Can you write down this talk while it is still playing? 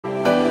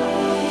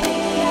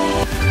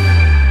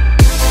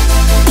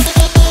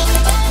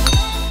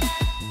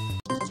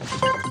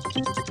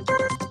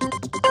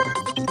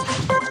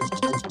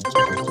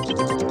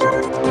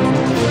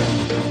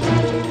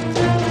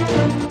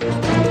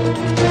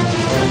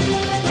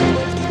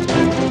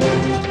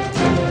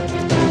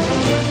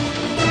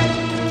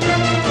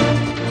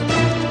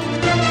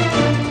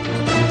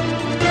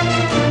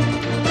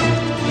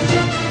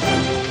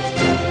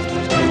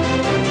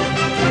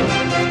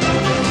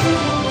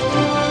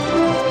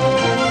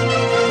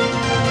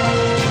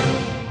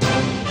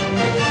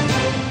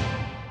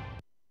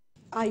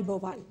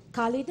අයිබෝවන්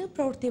කාලීන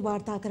ප්‍රවෘත්ති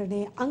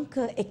වාර්තාකරණයේ අංක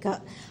 1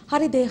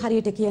 හරිදේ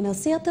හරියට කියන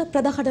සියත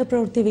ප්‍රධාන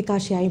ප්‍රවෘත්ති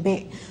විකාශයයි මේ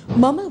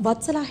මම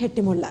වත්සලා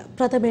හෙට්ටිමුල්ල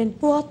ප්‍රථමයෙන්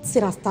පුවත්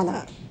සිරස්තල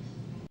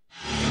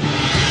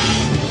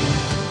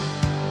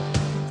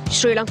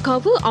ශ්‍රී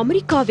ලංකාව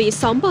ඇමරිකාවේ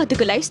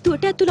සම්බාධක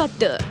ලැයිස්තුවට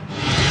ඇතුළත්ද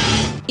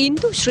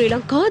ඉන්දු ශ්‍රී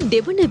ලංකා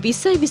දෙවන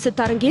 2020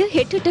 තරගය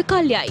හෙටට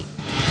කල්යයි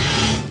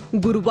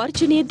ගුරු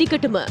වර්ජනයේ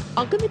දිගටම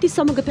අගමැති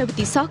සමග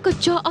පැවති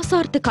සාකච්ඡා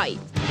අසාර්ථකයි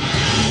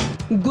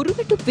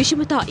ගුරුවැටුප්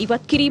විෂමතා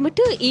ඉවත් කිරීමට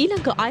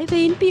ඊළඟ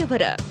අයවැයෙන්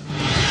පියවර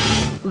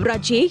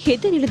රජයේ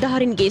හෙද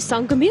නිලධාරීන්ගේ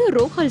සංගමය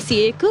රෝහල්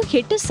 100ක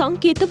හෙට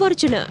සංකේත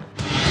වර්ජන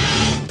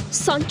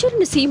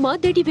සංචරණ සීමා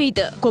දැඩි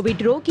වෙයිද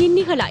කොවිඩ් රෝගීන්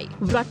නිහලයි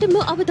රටම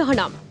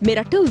අවදානම්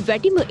මෙරට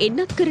වැඩිම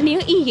එන්නත්කරණය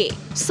ඊයේ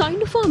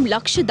සයිනෝෆාම්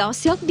ලක්ෂ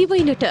 16ක්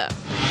දිවයිනට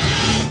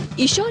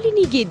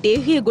ඉශාලිනීගේ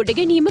දේහය ගොඩ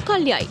ගැනීම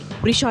කල්යයි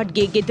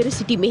රිෂාඩ්ගේ ගෙදර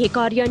සිටි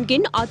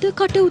මෙහෙකාරියන්ගෙන් අද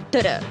කට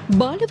උත්තර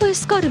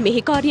බාලවයස්කාර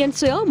මෙහෙකාරියන්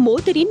සොයා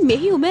මෝතරින්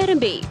මෙහෙයුම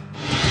ආරම්භේ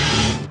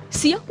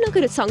සියක්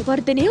නගර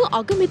සංවර්ධනය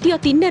අගමැති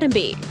අතින්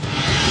නැරඹේ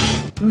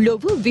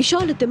ලොව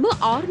විශාලතම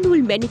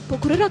ආර්නූල් මැණික්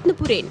පොකුර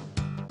රත්නපුරෙන්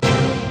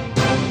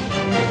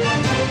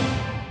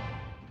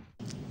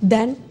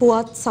දැන්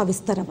පුවත්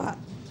සවිස්තරව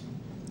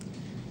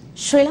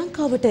ශ්‍රී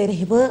ලංකාවට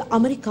එරෙහිව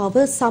ඇමරිකාව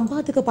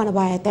සම්බාධක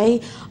පනවා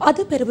ඇතැයි අද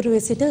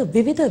පෙරවරුවේ සිට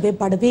විවිධ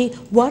වෙබ් අඩවි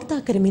වාර්තා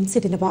කරමින්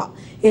සිටිනවා.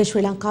 ඒ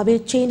ශ්‍රී ලංකාවේ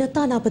චීන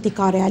තානාපති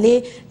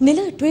කාර්යාලයේ නිල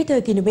ට්විටර්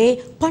ගිණුමේ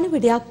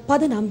පණිවිඩයක්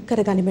පදනම්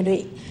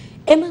කරගනිමිනුයි.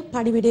 එම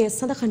පණිවිඩයේ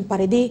සඳහන්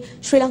පරිදි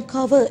ශ්‍රී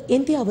ලංකාව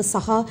ඉන්දියාව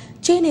සහ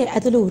චීනය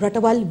ඇතුළු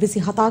රටවල්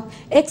 27ක්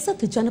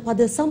එක්සත්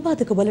ජනපද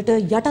සම්බාධකවලට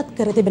යටත්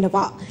කර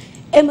තිබෙනවා.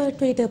 එම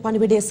ට්විටර්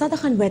පණිවිඩයේ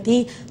සඳහන් ඇති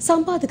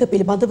සම්බාධක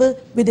පිළිබඳව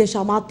විදේශ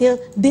අමාත්‍ය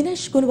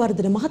දිනේෂ්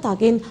ගුණවර්ධන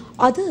මහතාගෙන්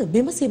අද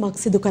විමසීමක්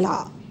සිදු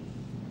කළා.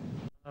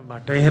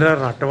 බටහිර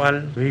රටවල්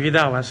විවිධ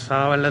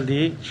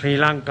අවස්ථාවලදී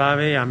ශ්‍රී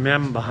ලංකාවේ යම්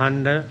යම්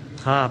භාණ්ඩ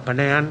හා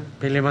අපනයන්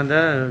පිළිබඳ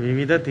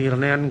විවිධ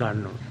තීරණයන්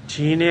ගන්නවා.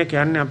 චීනය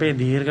කියන්නේ අපේ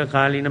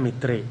දීර්ඝකාලීන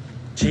මිත්‍රයෙක්.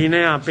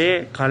 චීනය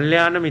අපේ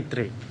කල්යාණ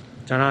මිත්‍රයෙක්.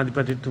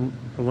 ජනාධිපති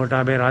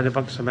ගෝඨාභය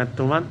රාජපක්ෂ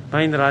මැතිතුමත්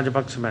මහින්ද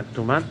රාජපක්ෂ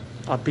මැතිතුමත්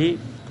අපි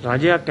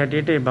රජයක්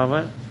ඇටියට ඒ බව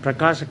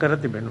ප්‍රකාශ කර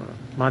තිබෙනවා.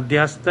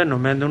 මධ්‍යස්ථ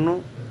නොමැදුණු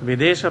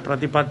විදේශ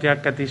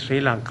ප්‍රතිපත්තියක් ඇති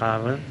ශ්‍රී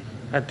ලංකාව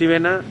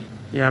ඇතිවෙන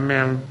යම්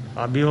යම්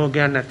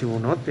අභියෝගයන් ඇති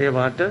වුණොත්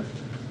ඒවට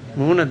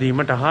මුහුණ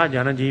දීමට හා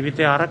ජන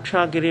ජීවිතය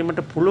ආරක්ෂා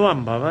කිරීමට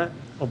පුළුවන් බව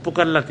ඔප්පු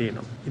කරලා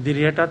තියෙනවා.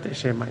 ඉදිරියටත්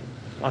එසේමයි.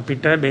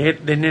 අපිට බෙහෙත්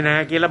දෙන්නේ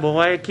නැහැ කියලා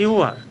බොහෝ අය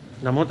කිව්වා.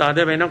 නමුත් අද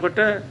වෙනකොට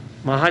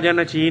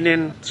මහජන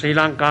චීනෙන් ශ්‍රී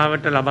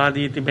ලංකාවට ලබා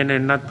දී තිබෙන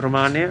එන්නත්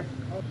ප්‍රමාණය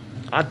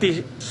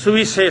අති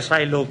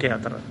සුවිශේෂයි ලෝකයේ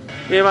අතර.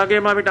 ඒ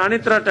වගේම අපිට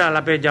අනිත් රටවල්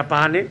අපේ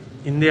ජපානය,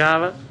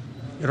 ඉන්දියාව,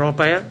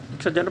 යුරෝපය,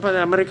 ජනපද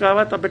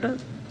ඇමරිකාවත් අපිට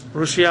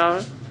රුසියාව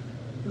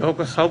ලෝක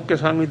සෞඛ්‍ය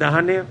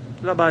සංවිධානය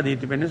ලබා දී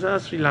තිබෙන නිසා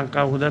ශ්‍රී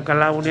ලංකාව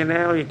හුදකලා වුණේ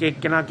නැහැ එක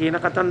එක්කෙනා කියන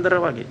කතන්දර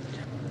වගේ.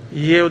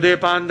 ඊයේ උදේ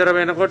පාන්දර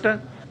වෙනකොට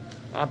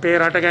අපේ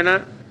රට ගැන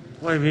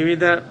ওই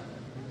විවිධ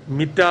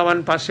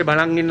මිත්‍යාවන් පස්සේ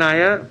බලන් ඉන්න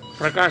අය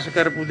ප්‍රකාශ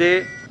කරපු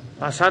දේ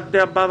අසත්‍ය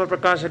බව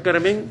ප්‍රකාශ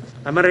කරමින්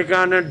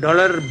ඇමරිකානු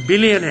ඩොලර්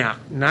බිලියනයක්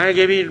ණය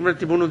ගෙවීම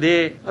තිබුණු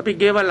දේ අපි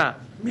ගෙවලා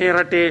මේ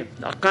රටේ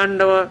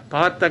අඛණ්ඩව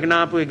පවත්වාගෙන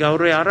ආපු ඒ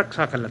ගෞරවය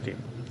ආරක්ෂා කරලා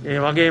තියෙනවා. ඒ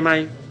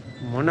වගේමයි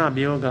මොන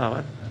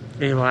අභියෝගාවක්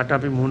ඒ වාට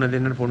අපි මුහුණ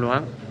දෙන්න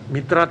පුළුවන්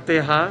මිත්‍රත්වය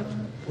හා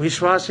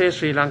විශ්වාසයේ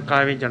ශ්‍රී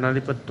ලංකාවේ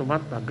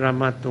ජනාධිපතිතුමත්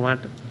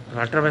අග්‍රාමාත්‍යතුමාට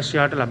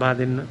රටවැසියාට ලබා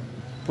දෙන්න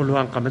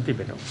පුළුවන්කම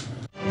තිබෙනවා.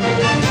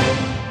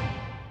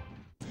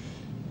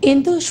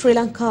 ඉන්දු ශ්‍රී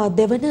ලංකා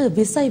දෙවන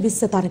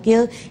 2020 තරගය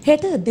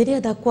හෙට දිනය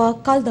දක්වා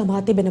කල්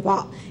දමා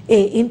තිබෙනවා.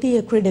 ඒ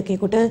ඉන්දීය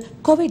ක්‍රීඩකයෙකුට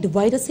කොවිඩ්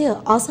වෛරසය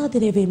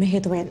ආසාදනය වීම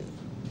හේතුවෙන්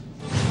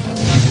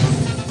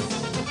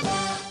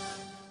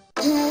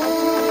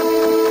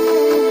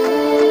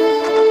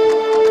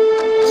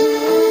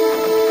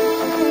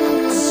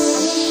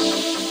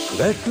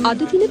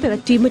අද දින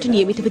පැවැත්වීමට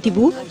නියමිතව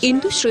තිබූ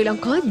ඉන්දු ශ්‍රී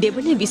ලංකා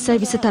දෙවන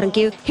 2020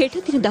 තරගය හෙට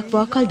දින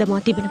දක්වා කල් දමා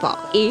තිබෙනවා.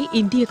 ඒ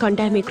ඉන්දිය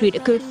කණ්ඩායමේ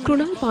ක්‍රීඩක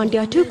කෘණාල්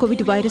පාණ්ඩයාට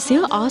කොවිඩ් වෛරසය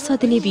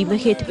ආසාදනය වීම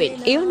හේතුවෙන්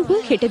ඒ අනුව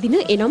හෙට දින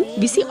එනම්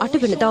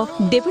 28 වෙනිදා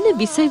දෙවන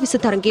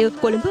 2020 තරගය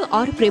කොළඹ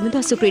ආර්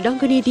ප්‍රේමදාස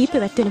ක්‍රීඩාංගණයේදී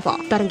පැවැත්වෙනවා.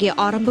 තරගය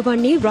ආරම්භ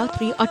වන්නේ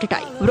රාත්‍රී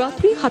 8ටයි.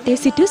 රාත්‍රී 7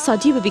 සිට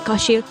සජීව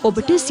විකාශය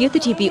ඔබට සියත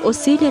TV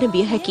ඔස්සේ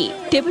නැරඹිය හැකියි.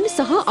 දෙවන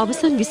සහ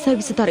අවසන්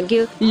 2020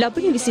 තරගය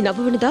ලබන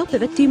 29 වෙනිදා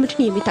පැවැත්වීමට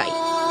නියමිතයි.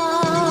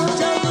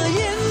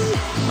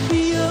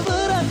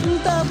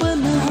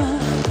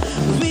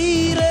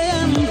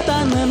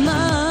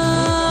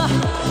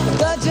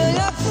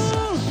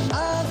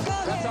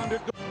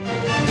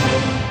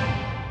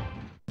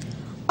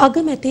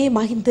 අගමැති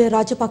මහින්ද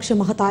රාජපක්ෂ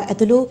මහතා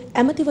ඇතුළු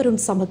ඇමතිවරුන්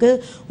සමග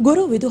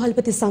ගුරු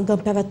විදුහල්පති සංගම්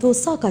පැවැත් වූ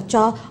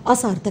සාකච්ඡා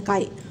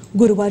අසාර්ථකයි.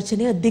 ගුරු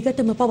වර්ජනය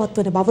දිගටම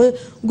පවත්වන බව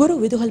ගුරු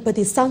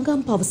විදුහල්පති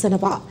සංගම්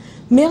පවසනවා.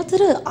 මේ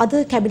අතර අද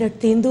කැබිනට්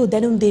තීන්දුව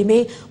දැනුම්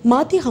දීමේ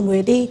මාධ්‍ය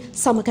හමුවේදී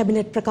සම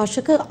කැබිනට්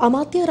ප්‍රකාශක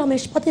අමාත්‍ය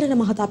රමේෂ් පතිරණ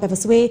මහතා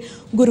පැවසුවේ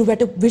ගුරු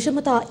වැටුප්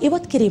විෂමතා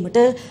ඉවත් කිරීමට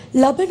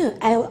ලබන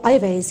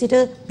අයවැයේ සිට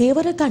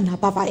පියවර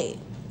ගන්නා බවයි.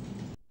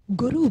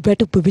 ගුරු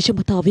වැටුප්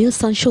විෂමතාවය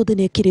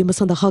සංශෝධනය කිරීම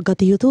සඳහා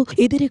ගත යුතු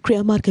ඉදිරි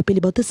ක්‍රියාමාර්ග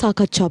පිළිබඳ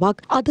සාකච්ඡාවක්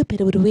අද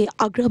පෙරවරුවේ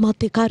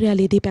අග්‍රාමාත්‍ය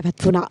කාර්යාලයේදී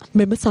පැවැත්වුණා.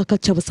 මෙම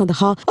සාකච්ඡාව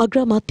සඳහා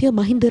අග්‍රාමාත්‍ය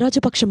මහින්ද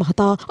රාජපක්ෂ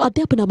මහතා,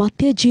 අධ්‍යාපන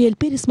අමාත්‍ය ජී.එල්.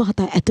 පිරිස්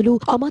මහතා ඇතුළු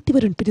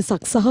අමාත්‍යවරුන්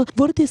පිරිසක් සහ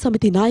වෘත්තීය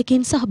සමිති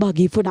නායකයින්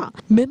සහභාගී වුණා.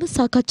 මෙම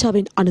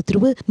සාකච්ඡාවෙන්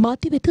අනතුරුව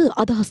මාධ්‍ය වෙත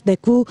අදහස්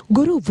දැක් වූ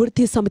ගුරු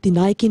වෘත්තීය සමිති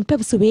නායකයින්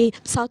පැවසුවේ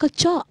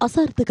සාකච්ඡා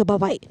අසාර්ථක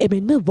බවයි.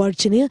 එමෙන්ම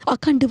වර්ජනය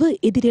අඛණ්ඩව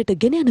ඉදිරියට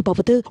ගෙන යන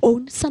බවද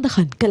ඔවුන්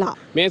සඳහන් කළා.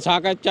 මේ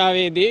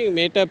සාකච්ඡාවේදී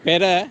මේට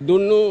පෙර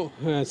දුන්නු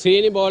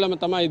සීනි බෝලම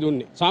තමයි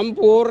දුන්නේ.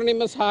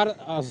 සම්පූර්ණයෙන්ම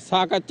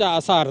සාකච්ඡා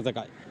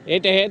අසාර්ථකයි.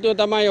 ඒට හේතුව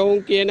තමයි ඔවුන්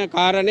කියන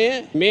කාරණය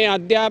මේ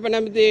අධ්‍යාපන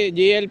ඇමති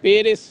ජී.එල්.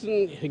 පීරිස්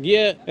ගිය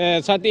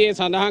සතියේ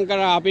සඳහන්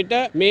කර අපිට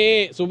මේ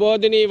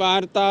සුබෝධිනී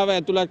වාර්තාව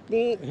ඇතුළත්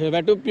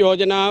වැටුප්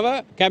යෝජනාව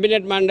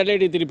කැබිනට්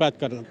මණ්ඩලයට ඉදිරිපත්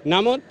කරනවා.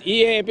 නමුත්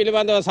ඊයේ ඒ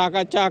පිළිබඳව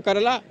සාකච්ඡා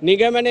කරලා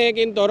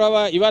නිගමනයකින් තොරව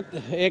ඉවත්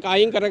ඒක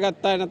අයින්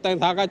කරගත්තා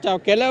නැත්නම්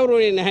සාකච්ඡාව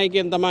කෙලවුරුනේ නැහැ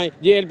කියන තමයි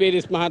ජී.එල්.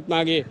 පීරිස්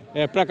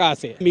මහත්මයාගේ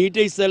ප්‍රකාශය.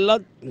 මීට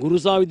ඉස්සෙල්ලත්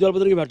ගුරුසා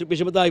විද්‍යාලපතිගේ වැටුප්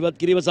විෂමතා ඉවත්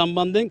කිරීම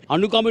සම්බන්ධයෙන්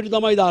අනු කමිටු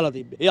තමයි දාලා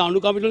තිබ්බේ. ඒ අනු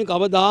කමිටු වලින්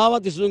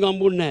කවදාවත් ඉස්තුම්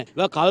හම්බුන්නේ නැහැ.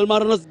 ඒවා කල්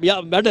මරණ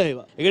වැඩ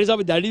ඒවා. ඒක නිසා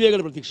අපි දැඩි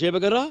වේගකට ප්‍රතික්ෂේප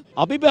කරා.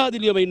 අපි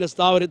පැහැදිලිවම ඉන්න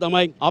ස්ථාවරය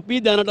තමයි අපි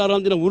දැනට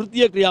ආරම්භ දෙන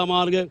වෘත්තීය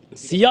ක්‍රියාමාර්ග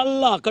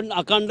සියල්ල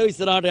අඛණ්ඩව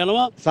ඉස්සරහට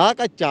යනවා.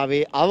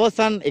 සාකච්ඡාවේ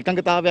අවසන්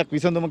එකඟතාවයක්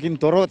විසඳුමකින්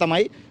තොරව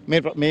තමයි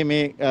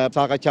මේ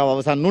සාකච්ඡාව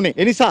අවසන් වුණේ.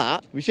 ඒ නිසා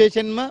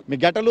විශේෂයෙන්ම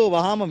මේ ගැටලුව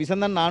වහාම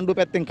විසඳන්න ආණ්ඩුව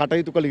පැත්තෙන්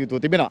කටයුතු කළ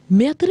යුතු තිබෙනවා.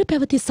 මේ අතර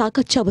පැවති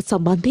සාකච්ඡාව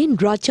සම්බන්ධයෙන්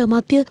රාජ්‍ය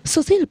අමාත්‍ය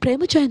සුසිල්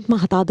ප්‍රේමජයන්ත්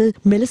මහතාද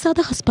මෙලෙස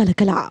අදහස් පළ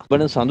කළා.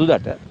 වන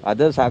සඳුදාට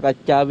අද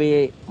සාකච්ඡාවේ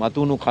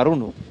මතුණු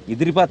කරුණු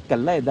ඉදිරිපත්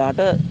කළා එදාට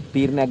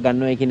තීරණයක්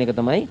ගන්නවා කියන එක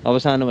තමයි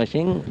අවසාන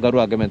වශයෙන් ගරු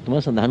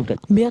අගමැතිතුමා සඳහන්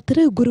කළේ. මේ අතර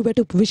ගුරු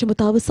වැටුප්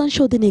විෂමතාව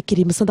සංශෝධනය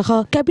කිරීම සඳහා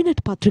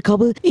කැබිනට්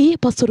පත්‍රිකාව ඊයේ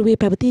පස්වරුවේ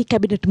පැවති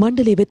කැබිනට්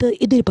මණ්ඩලය වෙත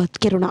ඉදිරිපත්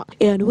කෙරුණා.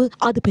 ඒ අනුව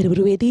අද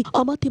පෙරවරුවේදී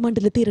අමාත්‍ය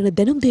මණ්ඩල තීරණ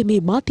දැනුම් දීමේ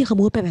මාධ්‍ය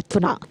හමුව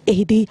පැවැත්වුණා.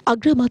 එහිදී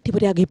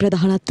අග්‍රාමාත්‍යවරයාගේ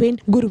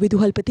ප්‍රධානත්වයෙන් ගුරු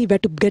විදුහල්පති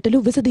වැටුප්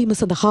ගැටලු විසඳීම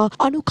සඳහා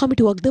අනු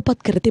කමිටුවක්ද පත්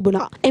කර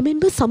තිබුණා.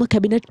 එමෙන්ම සම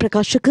කැබිනට්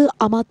ප්‍රකාශක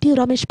අමාත්‍ය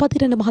රමේෂ්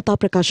පතිරණ මහතා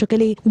ප්‍රකාශ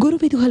කළේ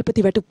ගුරු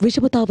විදුහල්පති වැටුප්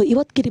විෂමතාව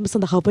ඉවත් කිරීම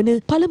සඳහා වන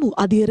පළමු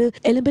අදියර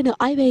එළඹෙන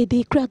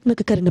අයවැයේදී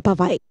ක්‍රියාත්මක කරන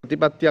බවයි.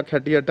 ප්‍රතිපත්තියක්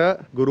හැටියට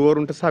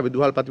ගුරුවරුන්ට සහ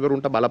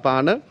විදුහල්පතිවරුන්ට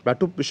බලපාන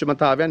වැටුප්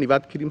විෂමතාවයන්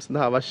ඉවත් කිරීම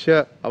සඳහා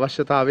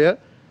අවශ්‍යතාවය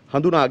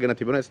හඳුනාගෙන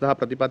තිබෙනවා. ඒ සඳහා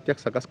ප්‍රතිපත්තියක්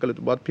සකස් කළ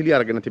යුතු බවත් පිළි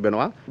අරගෙන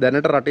තිබෙනවා.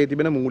 දැනට රටේ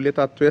තිබෙන මූල්‍ය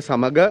තත්ත්වය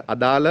සමග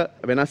අදාළ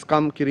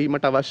වෙනස්කම්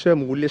කිරීමට අවශ්‍ය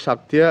මූල්‍ය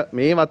ශක්තිය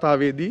මේ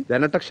වතාවේදී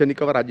දැනට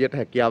ක්ෂණිකව රජයට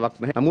හැකියාවක්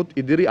නැහැ. නමුත්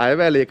ඉදිරි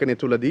අයවැය ලේඛනය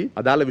තුලදී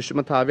අදාළ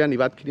විෂමතාවයන්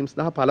ඉවත් කිරීම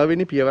සඳහා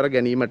පළවෙනි පියවර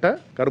ගැනීමට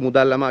කරු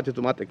මුදල්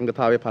අමාත්‍යතුමාත්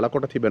එකඟතාවය පළ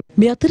කොට තිබෙනවා.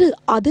 මේ අතර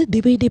අද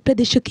දිවයිනේ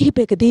ප්‍රදේශ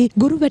කිහිපයකදී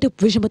ගුරු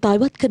වැටුප් විෂමතාව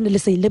ඉවත් කරන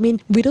ලෙස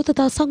ඉල්ලමින්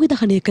විරෝධතා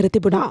සංවිධානය කර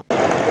තිබුණා.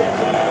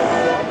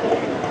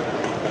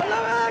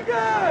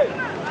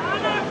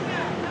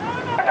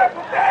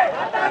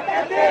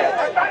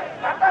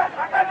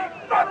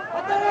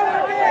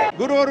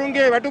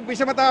 ගුරුවරුන්ගේ වැටුප්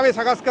විෂමතාවය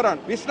සකස් කරන්න.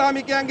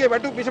 විශ්‍රාමිකයන්ගේ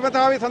වැටුප්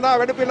විෂමතාවය සඳහා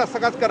වැඩපිළිවෙළ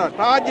සකස් කරන්න.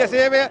 රාජ්‍ය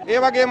සේවය, ඒ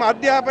වගේම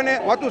අධ්‍යාපනය,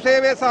 වතු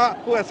සේවය සහ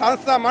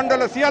සංස්ථා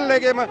මණ්ඩල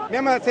සියල්ලේගේම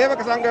මෙම සේවක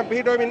සංගම්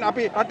පිහිටුවමින්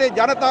අපි රටේ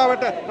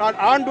ජනතාවට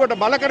ආණ්ඩුවට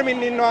බල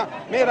කරමින් ඉන්නවා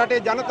මේ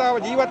රටේ ජනතාව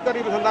ජීවත්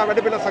කිරීම සඳහා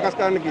වැඩපිළිවෙළ සකස්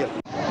කරන්න කියලා.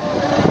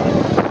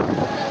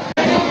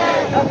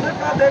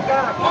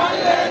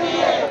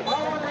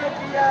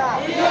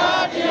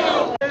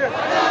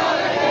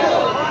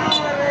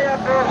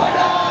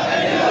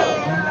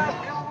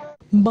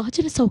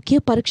 මහජන සෞඛ්‍ය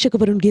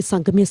පරීක්ෂකවරුන්ගේ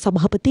සංගමයේ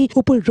සභාපති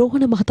උපුල්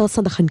රෝහණ මහතා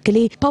සඳහන්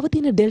කළේ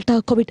පවතින ඩෙල්ටා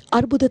කොවිඩ්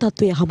අර්බුද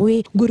තත්ත්වය හමුවේ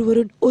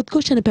ගුරුවරුන්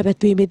උද්ඝෝෂණ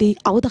පැවැත්වීමේදී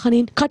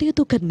අවධානයෙන්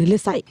කටයුතු කරන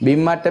ලෙසයි.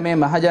 බිම්මට්ටමේ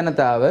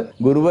මහජනතාව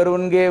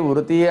ගුරුවරුන්ගේ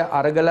වෘත්තීය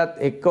අරගලත්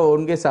එක්ක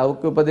ඔවුන්ගේ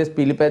සෞඛ්‍ය උපදෙස්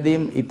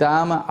පිළිපැදීම්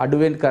ඉතාම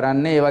අඩුවෙන්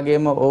කරන්නේ. ඒ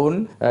වගේම ඔවුන්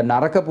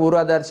නරක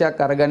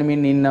පූර්වාදර්ශයක්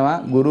අරගනිමින් ඉන්නවා.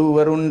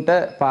 ගුරුවරුන්ට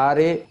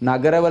පාරේ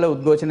නගරවල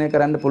උද්ඝෝෂණය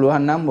කරන්න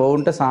පුළුවන් නම්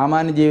ඔවුන්ට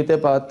සාමාන්‍ය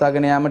ජීවිතය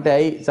පවත්වාගෙන යාමට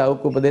ඇයි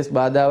සෞඛ්‍ය උපදෙස්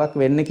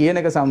බාධාවක් වෙන්නේ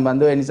කියන එක සම්බන්ධව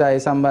ඒ නිසා ඒ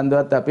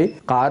සම්බන්ධවත් අපි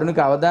කාරුණික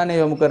අවධානය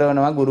යොමු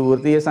කරනවා. ගුරු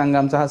වෘත්තීය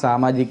සංගම් සහ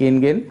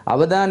සමාජිකයින්ගෙන්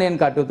අවධානයෙන්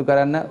කටයුතු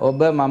කරන්න.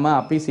 ඔබ මම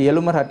අපි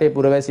සියලුම රටේ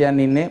පුරවැසියන්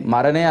ඉන්නේ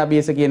මරණය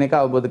අභියස කියන එක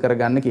අවබෝධ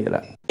කරගන්න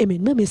කියලා.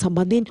 එමෙන්ම මේ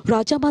සම්බන්ධයෙන්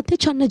රාජ්‍ය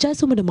අමාත්‍ය චන්න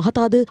ජයසුමන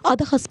මහතාද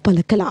අදහස්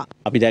පළ කළා.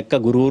 අපි දැක්ක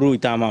ගුරුවරු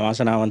ඉතාම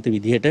වාසනාවන්ත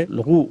විදිහට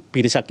ලොකු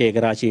පිරිසක්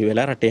ඒකරාශී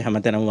වෙලා රටේ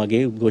හැමතැනම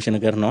වගේ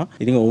උද්ඝෝෂණ කරනවා.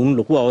 ඉතින් ඔවුන්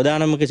ලොකු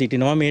අවදානමක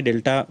සිටිනවා මේ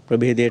ඩෙල්ටා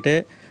ප්‍රභේදයට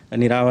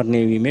නිරාවරණය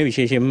වීමේ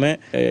විශේෂයෙන්ම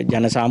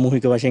ජන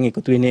සාමූහික වශයෙන්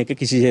එකතු වෙන එක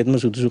කිසිසේත්ම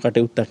සුදුසු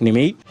කටයුත්තක්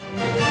නෙමෙයි.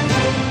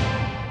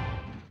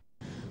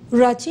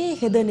 රජයේ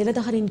හෙද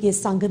නිලධාරීන්ගේ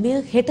සංගමය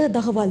හෙට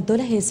දහවල්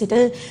 12 සිට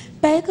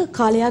පැයක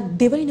කාලයක්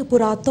දිවයින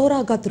පුරා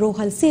තෝරාගත්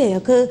රෝහල්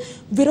 100ක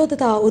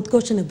විරෝධතා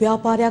උද්ඝෝෂණ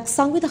ව්‍යාපාරයක්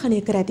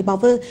සංවිධානය කර ඇති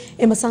බව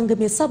එම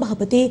සංගමයේ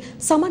සභාපති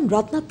සමන්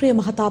රත්නප්‍රිය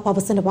මහතා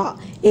පවසනවා.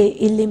 ඒ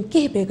ඉල්ලීම්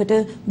කිහිපයකට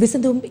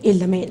විසඳුම්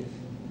ඉල්ලමින්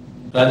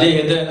රජයේ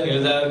හෙද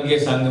නිලධාරීන්ගේ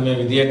සංගමයේ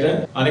විදියට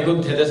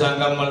අනිකුත් හෙද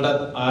සංගම්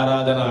වලටත්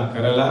ආරාධනා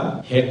කරලා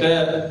හෙට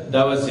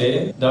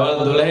දවසේ දවල්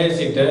 12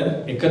 සිට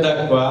 1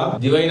 දක්වා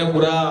දිවයින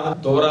පුරා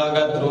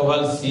තෝරාගත්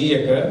රෝහල්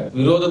 100ක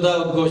විරෝධතා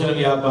උද්ඝෝෂණ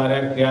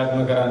ව්‍යාපාරයක්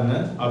ක්‍රියාත්මක කරන්න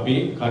අපි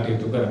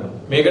කටයුතු කරනවා.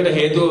 මේකට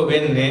හේතුව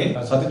වෙන්නේ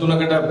සති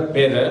 3කට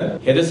පෙර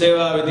හෙද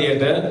සේවා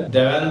විදියට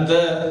දැවැන්ත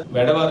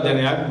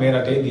වැඩවර්ධනයක් මේ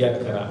රටේ දියත්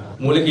කරා.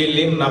 මූලික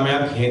ඉල්ලීම්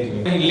 9ක් හේතු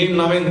වෙනවා. ඉල්ලීම්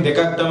 9න්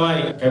දෙකක්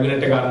තමයි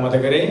කැබිනට් එක අනුමත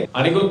කරේ.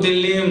 අනිකුත්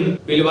ඉල්ලීම්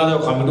පිළිබඳව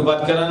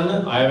කමිටුපත් කරන්න,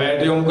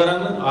 අයවැයට යොමු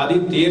කරන්න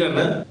ආදී තීරණ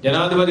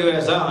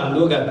ජනාධිපතිවරයා සහ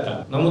ආණ්ඩුව ගත්තා.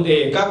 නමුත් ඒ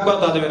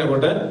එකක්වත් අද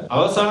වෙනකොට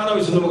අවසාන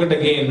විසඳුමකට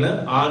ගේන්න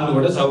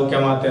ආණ්ඩුවට සෞඛ්‍ය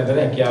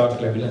අමාත්‍යාංශයට හැකියාවක්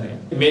ලැබිලා නැහැ.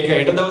 මේක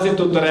හෙට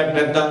දවසෙත් උත්තරයක්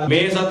නැත්තම්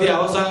මේ සතිය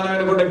අවසාන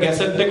වෙනකොට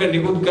ගැසට් එක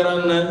නිකුත්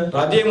කරන්න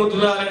රජයේ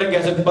මුද්‍රණාලයට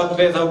ගැසට්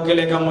පත්‍රය සෞඛ්‍ය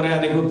ලේකම්වරයා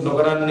නිකුත්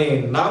නොකරන්නේ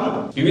නම්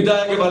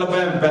විවිධායක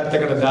බලපෑම්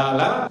පැත්තකට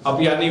දාලා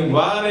අපි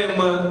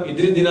අනිවාර්යයෙන්ම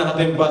ඉදිරි දින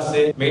 7න්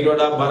පස්සේ මේකට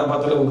වඩා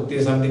බරපතල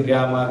වෘත්තීය සමිති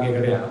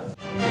ක්‍රියාමාර්ගයකට යනවා.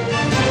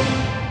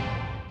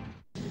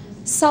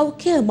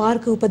 සෞඛ්‍ය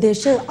මාර්ග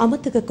උපදේශ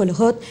අමතක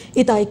කළහොත්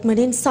ඉතා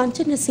ඉක්මනින්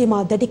සංචලන සීමා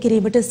දැඩි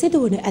කිරීමට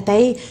සිදුවනු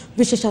ඇතැයි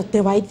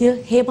විශේෂඥ වෛද්‍ය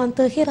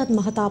හේමන්ත හේරත්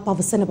මහතා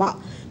පවසනවා.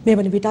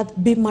 මෙවන විටත්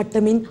බිම්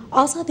මට්ටමින්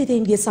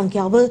ආසාදිතයින්ගේ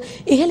සංඛ්‍යාව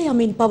ඉහළ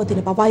යමින්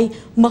පවතින බවයි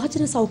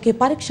මහජන සෞඛ්‍ය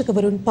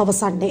පරීක්ෂකවරුන්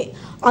පවසන්නේ.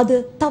 අද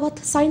තවත්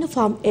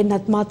සයිනෝෆාම්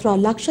එන්නත් මාත්‍රා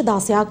ලක්ෂ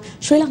 16ක්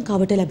ශ්‍රී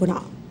ලංකාවට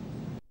ලැබුණා.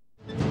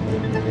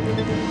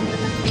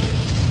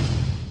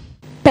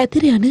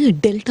 පැතිර යන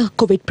ඩෙල්ටා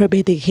කොවිඩ්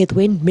ප්‍රභේදය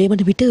හේතුවෙන් මේ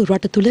වන විට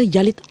රට තුළ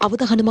යළිත්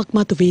අවධානමක්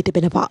මතු වී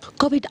තිබෙනවා.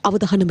 කොවිඩ්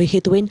අවධානම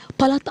හේතුවෙන්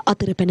පළාත්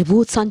අතර පැන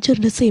වූ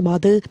සංචරණ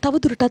සීමාද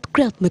තවදුරටත්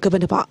ක්‍රියාත්මක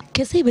වනවා.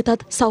 කෙසේ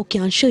වෙතත්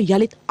සෞඛ්‍යාංශ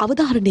යළිත්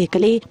අවධාරණය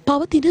කළේ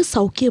පවතින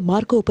සෞඛ්‍ය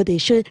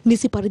මාර්ගෝපදේශ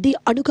නිසි පරිදි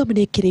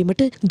අනුගමනය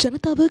කිරීමට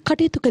ජනතාව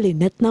කටයුතු කළේ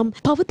නැත්නම්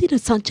පවතින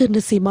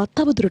සංචරණ සීමා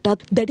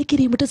තවදුරටත් දැඩි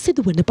කිරීමට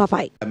සිදුවන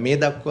බවයි. මේ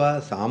දක්වා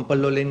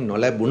සාම්පල් වලින්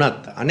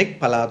නොලැබුණත් අනෙක්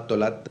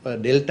පළාත්වලත්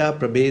ඩෙල්ටා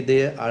ප්‍රභේදය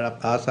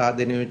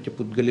ආසාදනය වෙච්ච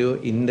පුද්ගලයෝ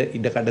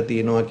ඉඩකඩ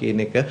තියෙනවා කියන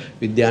එක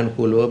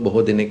විද්‍යානුකූලව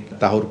බොහෝ දෙනෙක්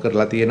තහවුරු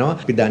කරලා තියෙනවා.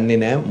 අපි දන්නේ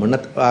නැහැ මොන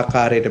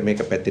ආකාරයට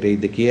මේක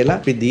පැතිරෙයිද කියලා.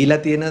 අපි දීලා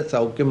තියෙන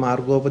සෞඛ්‍ය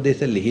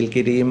මාර්ගෝපදේශ ලිහිල්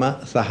කිරීම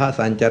සහ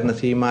සංචරණ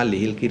සීමා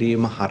ලිහිල්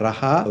කිරීම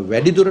හරහා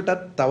වැඩිදුරටත්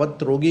තවත්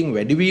රෝගීන්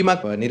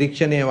වැඩිවීමක්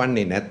නිරීක්ෂණය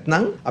වන්නේ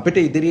නැත්නම් අපිට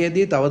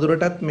ඉදිරියේදී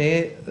තවදුරටත් මේ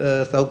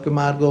සෞඛ්‍ය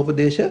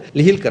මාර්ගෝපදේශ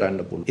ලිහිල් කරන්න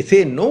පුළුවන්.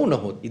 එසේ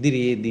නොවුනහොත්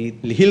ඉදිරියේදී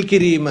ලිහිල්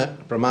කිරීම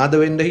ප්‍රමාද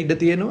වෙන්න ඉඩ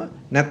තියෙනවා.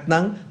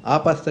 නැත්නම්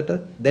ආපස්සට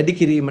දැඩි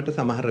කිරීමට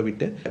සමහර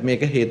විට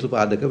මේක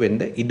හේතුපාදක වෙන්න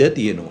ඉඩ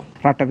තියෙනවා.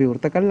 රට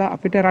විවෘත කළා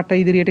අපිට රට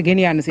ඉදිරියට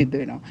ගෙනියන්න සිද්ධ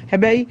වෙනවා.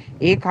 හැබැයි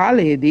ඒ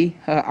කාලයේදී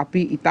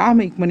අපි ඊටාම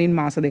ඉක්මනින්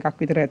මාස දෙකක්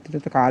විතර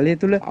ඇතුළත කාලය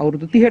තුල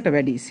අවුරුදු 30ට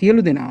වැඩි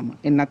සියලු දෙනාම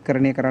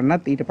එන්නත්කරණය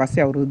කරන්නත් ඊට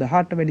පස්සේ අවුරුදු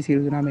 18ට වැඩි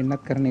සියලු දෙනාම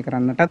එන්නත්කරණය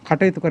කරන්නටත්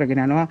කටයුතු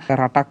කරගෙන යනවා.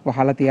 රටක්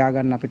වහලා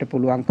තියාගන්න අපිට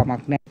පුළුවන්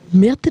කමක් නැහැ.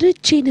 මේ අතර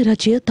චීන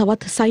රජය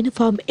තවත්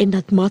සයිනෝෆාම්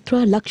එන්නත්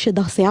මාත්‍රා ලක්ෂ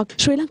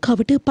 16ක් ශ්‍රී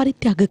ලංකාවට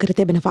පරිත්‍යාග කර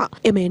තිබෙනවා.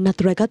 එම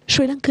එන්නත් රැගත්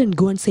ශ්‍රී ලංකන්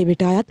ගුවන්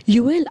සේවයට අයත්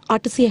UL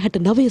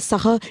 869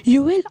 සහ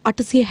UL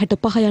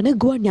 865 යන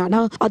ගුවන් යාන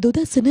අද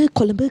උදැසන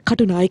කොළඹ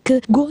කටුනායක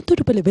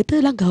ගුවන්තොටුපළ වෙත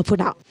ළඟා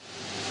වුණා.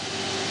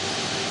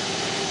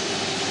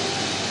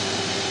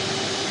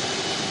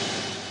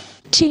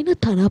 චීන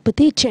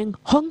තානාපති චෙන්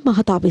හොං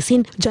මහතා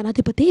විසින්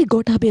ජනාධිපති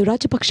ගෝඨාභය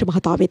රාජපක්ෂ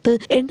මහතා වෙත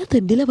එන්නත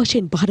නිල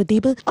වශයෙන් පහර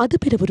දීම අද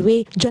පෙරවරුවේ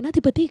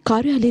ජනාධිපති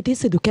කාර්යාලයේදී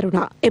සිදු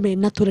කෙරුණා. එම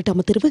එන්නත් වලට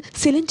අමතරව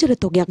සිලින්ඩර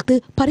තොගයක්ද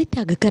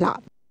පරිත්‍යාග කළා.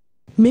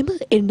 මෙම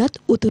එන්නත්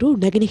උතුරු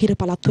නැගෙනහිර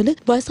පළාත්වල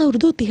වයස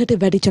අවුරුදු 30ට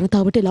වැඩි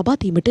ජනතාවට ලබා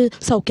දීමට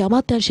සෞඛ්‍ය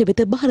අමාත්‍යාංශය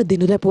වෙත බහර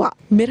දෙනු ලැබුවා.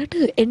 මෙරට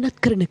එන්නත්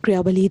කරන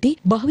ක්‍රියාවලියේදී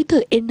භාවිත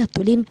එන්නත්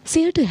වලින්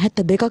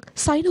 72ක්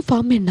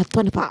සයිනෝෆාම් එන්නත්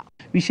වනවා.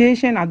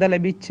 විශේෂයෙන් අද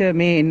ලැබිච්ච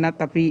මේ එන්නත්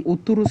අපි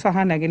උතුරු සහ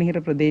නැගෙනහිර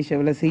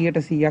ප්‍රදේශවල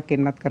 100%ක්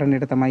එන්නත්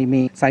කරන්නට තමයි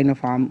මේ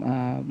සයිනෝෆාම්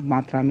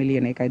මාත්‍රා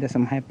මිලියන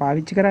 1.6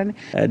 පාවිච්චි කරන්නේ.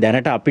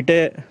 දැනට අපිට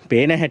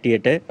පේන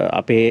හැටියට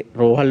අපේ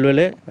රෝහල්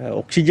වල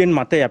ඔක්සිජන්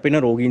මත යැපෙන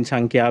රෝගීන්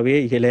සංඛ්‍යාවේ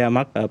ඉහළ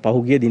යමක්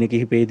පහුගිය දින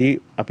කිහිපයේදී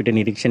අපිට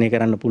නිරීක්ෂණය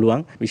කරන්න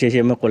පුළුවන්.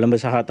 විශේෂයෙන්ම කොළඹ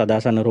සහ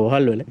තදාසන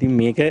රෝහල් වල. ඉතින්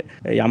මේක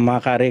යම්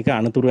ආකාරයක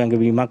අනතුරු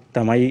ඇඟවීමක්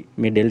තමයි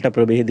මේ ඩෙල්ටා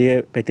ප්‍රභේදය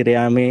පැතිර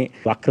යාමේ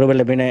වක්‍රව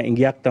ලැබෙන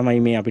ඉඟියක් තමයි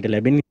මේ අපිට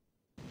ලැබෙන්නේ.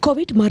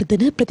 කොවිඩ්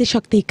මර්ධන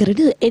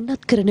ප්‍රතිශක්තිකරණ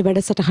එන්නත් කරන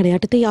වැඩසටහන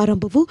යටතේ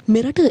ආරම්භ වූ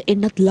මෙරට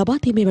එන්නත් ලබා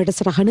දීමේ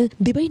වැඩසටහන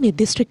දිවයින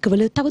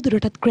දිස්ත්‍රික්කවල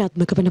තවදුරටත්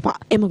ක්‍රියාත්මක වනවා.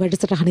 එම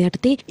වැඩසටහන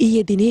යටතේ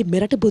ඊයේ දිනේ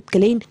මෙරට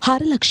පුද්ගලයන්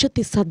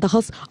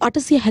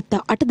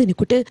 4,37,878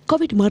 දෙනෙකුට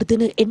කොවිඩ්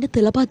මර්ධන එන්නත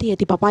ලබා දී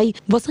ඇති බවයි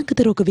වසංගත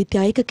රෝග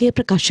විද්‍යා ඒකකය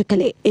ප්‍රකාශ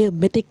කළේ. එය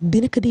මෙතෙක්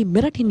දිනකදී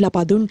මෙරටින්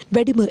ලබා දුන්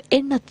වැඩිම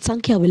එන්නත්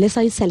සංඛ්‍යාව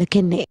ලෙසයි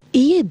සැලකෙන්නේ.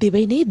 ඊයේ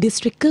දිවයිනේ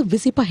දිස්ත්‍රික්ක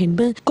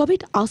 25න්ම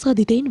කොවිඩ්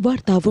ආසාදිතයින්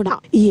වාර්තා වුණා.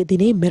 ඊයේ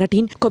දිනේ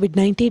මෙරටින්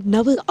කොවිඩ්-19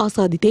 නව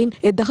ආසාදිතයින්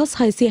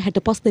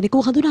 1665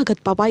 දෙනෙකු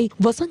හඳුනාගත් බවයි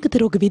වසංගත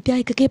රෝග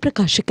විද්‍යායකගේ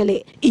ප්‍රකාශ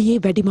කළේ. ඊයේ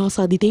වැඩිම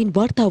ආසාදිතයින්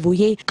වාර්තා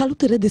වූයේ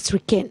කළුතර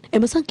දිස්ත්‍රික්කයෙන්.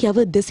 එම සංඛ්‍යාව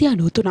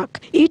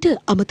 293ක්. ඊට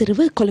අමතරව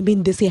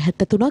කොළඹින්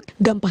 273ක්,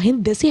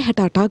 ගම්පහෙන්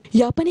 268ක්,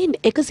 යාපනයෙන්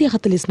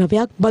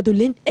 149ක්,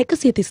 බදුල්ලෙන්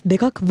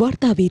 132ක්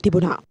වාර්තා වී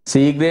තිබුණා.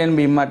 සීග්‍රයෙන්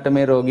බිම්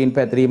මට්ටමේ රෝගීන්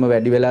පැතිරීම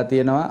වැඩි වෙලා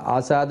තියෙනවා.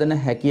 ආසාදන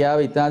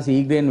හැකියාව ඉතා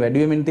සීග්‍රයෙන්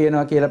වැඩි වෙමින්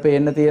තියෙනවා කියලා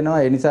පේන්න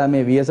තියෙනවා. ඒ නිසා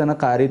මේ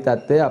ව්‍යසනකාරී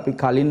තත්ත්වය අපි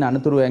කලින්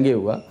අනතුරු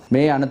ඇඟෙව්වා.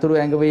 මේ අනතුරු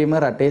ඇඟවීම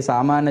රටේ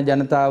සාමාන්‍ය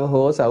ජනතාව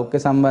හෝ සෞඛ්‍ය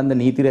සම්බන්ධ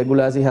නීති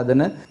රෙගුලාසි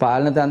හදන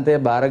පාලන තන්ත්‍රය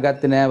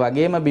බාරගත්තේ නැහැ.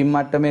 වගේම බිම්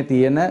මට්ටමේ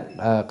තියෙන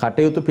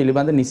කටයුතු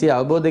පිළිබඳ නිසි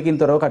අවබෝධයකින්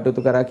තොරව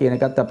කටයුතු කරා කියන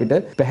එකත් අපිට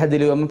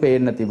පැහැදිලිවම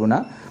පේන්න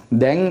තිබුණා.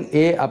 දැන්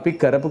ඒ අපි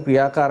කරපු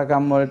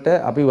ක්‍රියාකාරකම් වලට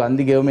අපි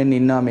වන්දි ගෙවමින්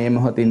ඉන්නවා මේ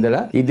මොහොතේ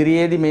ඉඳලා.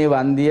 ඉදිරියේදී මේ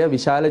වන්දිය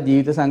විශාල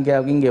ජීවිත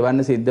සංඛ්‍යාවකින්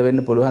ගෙවන්න සිද්ධ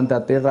වෙන්න පුළුවන්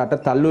තත්ත්වයට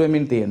රට තල්ලු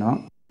වෙමින් තියෙනවා.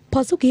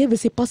 පසුගිය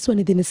 25 වන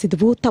දින සිදු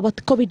වූ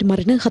තවත් කොවිඩ්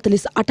මරණ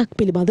 48ක්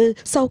පිළිබඳ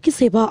සෞඛ්‍ය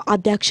සේවා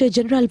අධ්‍යක්ෂ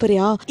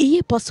ජෙනරාල්වරයා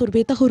ඊයේ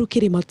පස්වරුවේ තහවුරු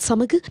කිරීමත්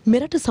සමග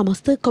මෙරට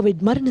සමස්ත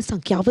කොවිඩ් මරණ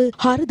සංඛ්‍යාව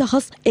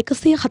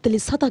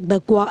 4147ක්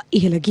දක්වා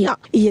ඉහළ ගියා.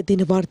 ඊයේ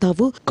දින වාර්තා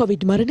වූ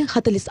කොවිඩ් මරණ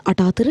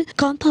 48 අතර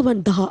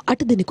කාන්තාවන්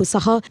 18 දෙනෙකු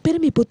සහ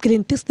පිරිමි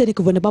පුද්ගලයන් 30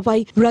 දෙනෙකු වන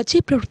බවයි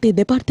රාජ්‍ය ප්‍රවෘත්ති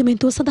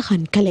දෙපාර්තමේන්තුව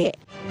සඳහන් කළේ.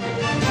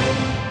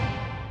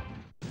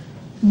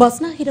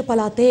 බස්නාහිර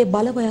පළාතේ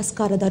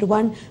බලවයස්කාර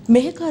දරුවන්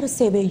මෙහෙකාර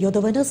සේවයේ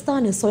යොදවන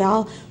ස්ථාන සොයා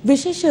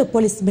විශේෂ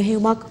පොලිස්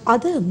මෙහෙයුමක්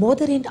අද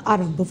මෝදරින්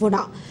ආරම්භ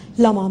වුණා.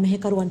 ළමා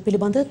මෙහෙකරුවන්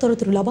පිළිබඳ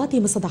තොරතුරු ලබා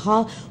දීම සඳහා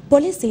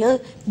පොලිසිය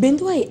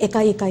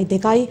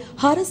 0112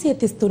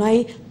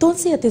 433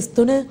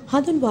 333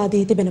 හඳුන්වා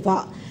දී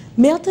තිබෙනවා.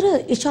 මේ අතර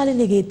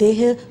ඉශාලිනීගේ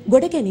දේහය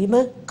ගොඩ ගැනීම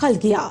කල්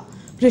ගියා.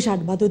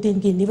 රිෂාඩ්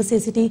බදුදීන්ගේ නිවසේ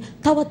සිටි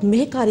තවත්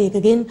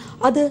මෙහෙකාරියකගෙන්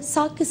අද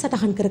සාක්ෂි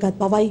සටහන් කරගත්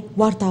බවයි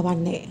වාර්තා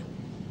වන්නේ.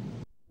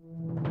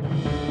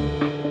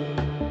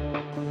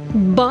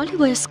 බාල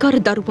වයස්කාර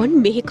දරුවන්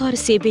මෙහෙකාර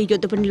සේවයේ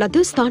යොදවන ලද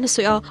ස්ථාන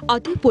සොයා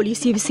අද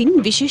පොලිසිය විසින්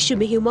විශේෂ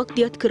මෙහෙයුමක්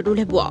දියත් කරනු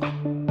ලැබුවා.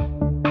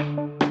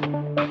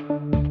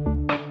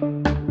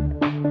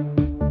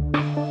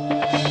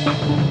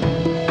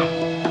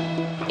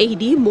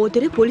 එහිදී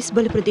මෝදර පොලිස්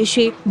බල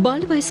ප්‍රදේශයේ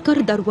බාල වයස්කාර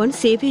දරුවන්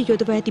සේවයේ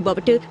යොදවා ඇති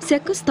බවට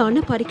සැක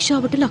ස්ථාන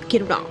පරීක්ෂාවට ලක්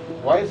කෙරුණා.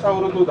 වයස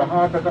අවුරුදු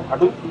 18ක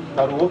අඩු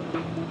දරුවෝ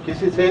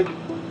කිසිසේත්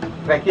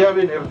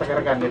රැකියාවේ නිරත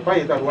කරගන්න එපා.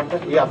 ඒ දරුවන්ට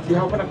ඒ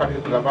අධ්‍යාපන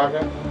කටයුතු ලබා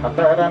ගන්න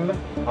අතහැරන්න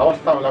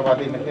අවස්ථාව ලබා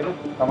දෙන්න කියලා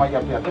තමයි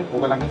අපි අද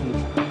ඔයගලන්ගෙන්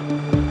ඉල්ලන්නේ.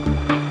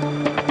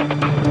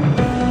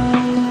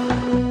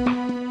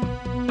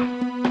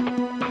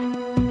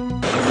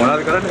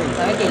 මොනවද කරන්නේ?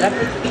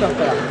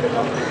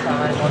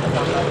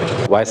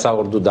 වයස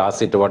අවුරුදු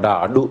 16ට වඩා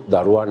අඩු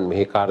දරුවන්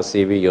මෙහෙකාර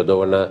සේවයේ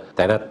යොදවන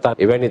තැනැත්තන්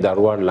එවැනි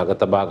දරුවන් ළඟ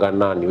තබා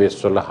ගන්නා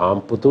නිවෙස්වල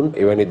හාම්පුතුන්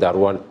එවැනි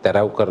දරුවන්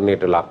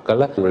තැරැව්කරණයට ලක්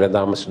කළ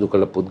වෙළඳාම සිදු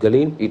කළ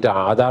පුද්ගලයන් ඊට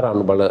ආධාර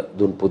අනුබල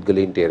දුන්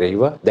පුද්ගලයන්ට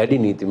එරෙහිව දැඩි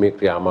නීතිමය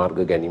ක්‍රියාමාර්ග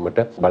ගැනීමට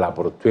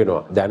බලාපොරොත්තු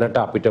වෙනවා. දැනට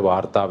අපිට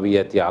වාර්තා වී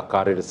ඇති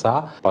ආකාරයට සහ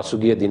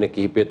පසුගිය දින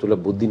කිහිපය තුළ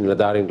බුද්ධි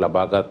නිලධාරීන්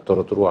ලබාගත්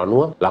තොරතුරු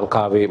අනුව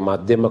ලංකාවේ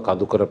මධ්‍යම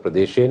කඳුකර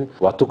ප්‍රදේශයෙන්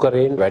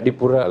වතුකරයෙන්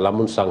වැඩිපුර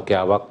ළමුන්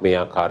සංඛ්‍යාවක් මේ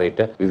ආකාරයට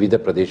විවිධ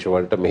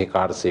ප්‍රදේශවලට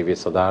මෙහෙකාර සේවය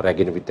සඳහා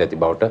රැගෙන විත් ඇති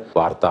බවට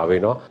වාර්තා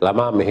වෙනවා.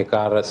 ළමා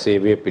මෙහෙකාර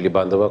සේවය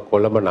පිළිබඳව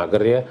කොළඹ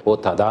නගරය හෝ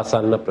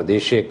තදාසන්න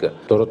ප්‍රදේශයක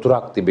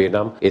තොරතුරක් තිබේ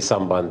නම් ඒ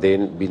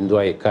සම්බන්ධයෙන්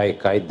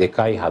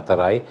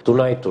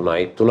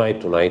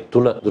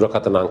 0112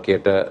 දුරකථන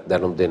අංකයට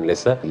දැනුම් දෙන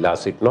ලෙස ඉල්ලා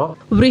සිටිනවා.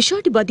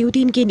 රිෂාඩ්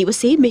බදියුදීන්ගේ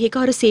නිවසේ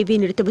මෙහෙකාර සේවයේ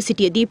නිරතව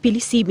සිටියදී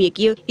පිලිසීමිය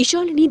ගිය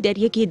ඉශාලිනී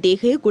දැරියගේ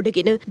දේහය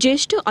ගොඩගෙන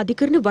ජ්‍යෙෂ්ඨ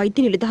අධිකරණ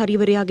වෛද්‍ය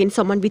නිලධාරීවරයාගෙන්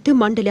සමන්විත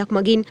මණ්ඩලයක්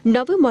මගින්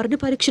නව මරණ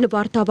පරීක්ෂණ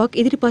වාර්තාවක්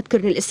ඉදිරිපත්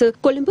කරන ලෙස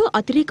කොළඹ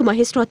අතිරේක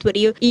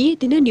මහේස්ත්‍රාත්වරිය ඊයේ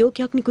දින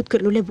නියෝගයක් නිකුත්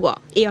කරනු ලැබුවා.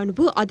 ඒ අනුව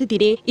අද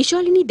දිනේ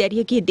ඉශාලිනී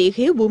දැරියගේ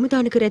දේහය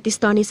භූමදාන කර ඇති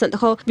ස්ථානය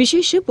සඳහා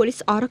විශේෂ පොලිස්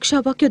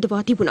ආරක්ෂාවක්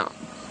යොදවා තිබුණා.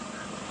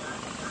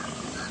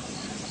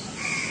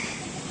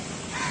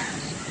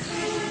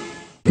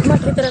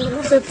 මට හිතන්න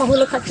අපේ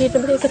පහුල කට්ටියට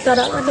මේක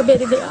තරගන්න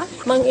බැරි දෙයක්.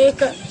 මම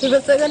ඒක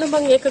ඉවසගෙන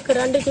මම ඒක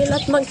කරන්න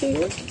කියලාත් මම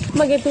කිව්වේ.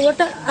 මගේ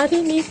දුවට හරි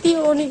නීතිය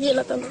ඕනේ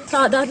කියලා තමයි.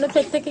 සාධාරණ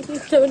පැත්තක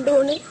ඉස්ස වෙන්න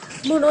ඕනේ.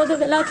 මොනවද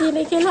වෙලා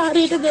තියෙන්නේ කියලා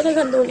හරියට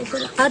දැනගන්න ඕනේ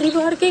කියලා. හරි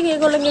මාර්ගයෙන්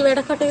ඒගොල්ලන්ගේ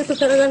වැඩ කටයුතු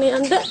කරගෙන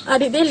යන්න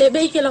හරි දේ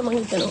ලැබෙයි කියලා මම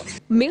හිතනවා.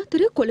 මේ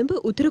අතර කොළඹ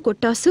උතුර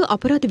කොට්ටාස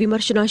අපරාධ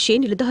විමර්ශනාංශයේ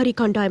නිලධාරී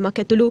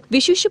කණ්ඩායමක් ඇතුළු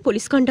විශේෂ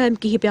පොලිස් කණ්ඩායම්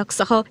කිහිපයක්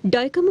සහ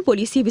ඩයකම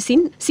පොලිසිය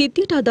විසින්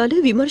සිද්ධියට අදාළ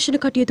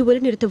විමර්ශන කටයුතු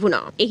වල නිරත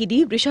වුණා.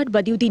 එහිදී රිෂාඩ්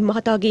බදියුදීන්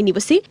මහතාගේ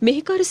නිවසේ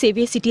මෙහෙකාර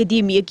සේවයේ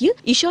සිටියදී මියගිය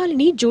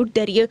ඉශාලිනී ජූඩ්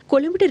දැරිය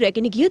කොළඹට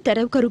රැගෙන ගිය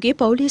තැරැව්කරුගේ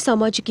පවුලේ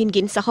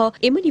සමාජිකින්ගෙන් සහ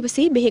එම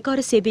නිවසේ මෙහෙකාර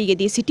සේවයේ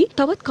යෙදී සිටි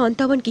තවත්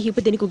කාන්තාවන්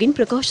කිහිප දෙනෙකුගෙන්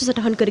ප්‍රකාශ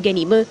සටහන් කර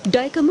ගැනීම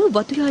ඩයකම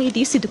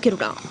වතුරායේදී සිදු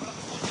කෙරුණා.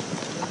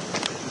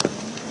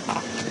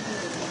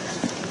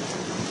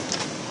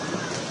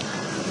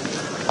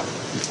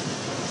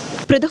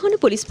 ප්‍රධාන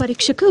පොලිස්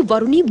පරීක්ෂක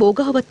වරුණී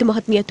බෝගහවත්ත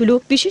මහත්මිය ඇතුළු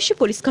විශේෂ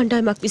පොලිස්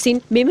කණ්ඩායමක්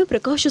විසින් මෙම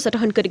ප්‍රකාශ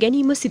සටහන් කර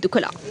ගැනීම සිදු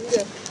කළා.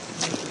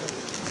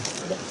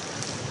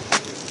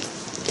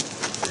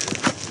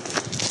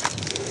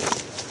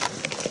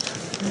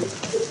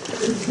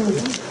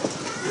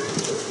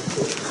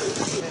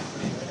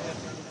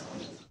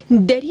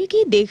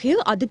 දැරියගේ දේහය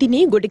අද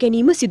දිනේ ගොඩ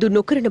ගැනීම සිදු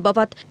නොකරන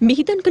බවත්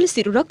මිහිදන් කළ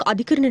සිරුරක්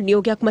අධිකරණ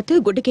නියෝගයක් මත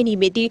ගොඩ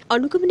ගැනීමේදී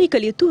අනුගමනය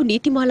කළ යුතු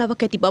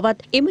නීතිමාලාවක් ඇති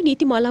බවත් එම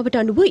නීතිමාලාවට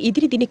අනුව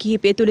ඉදිරි දින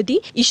කිහිපය තුළදී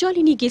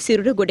ඉශාලිනීගේ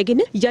සිරුර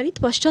ගොඩගෙන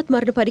යළිත් පශ්චාත්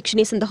මරණ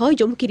පරීක්ෂණය සඳහා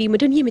යොමු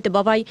කිරීමට නියමිත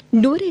බවයි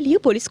නුවරඑළිය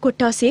පොලිස්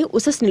කොට්ටාසයේ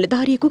උසස්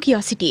නිලධාරියෙකු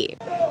කියා සිටියේ.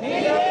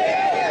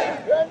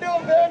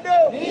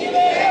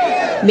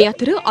 මේ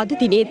අතර අද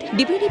දිනේත්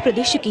දිවයින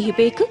ප්‍රදේශ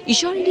කිහිපයක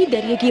ඉශාලිනී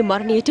දැරියගේ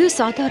මරණයට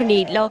සාධාරණය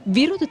ඉල්ලා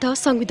විරෝධතා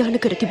සංවිධාන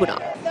කර තිබුණා.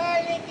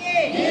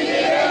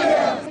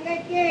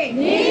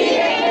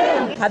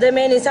 අද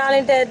මේ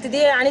නිසාලෙන්ට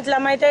ඇතිදී අනිත්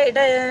ළමයිට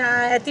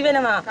ඇති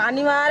වෙනවා.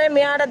 අනිවාර්යයෙන්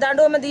මෙයාට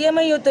දඬුවම දීම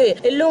යුතුයි.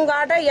 එල්ලුම්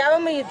කාට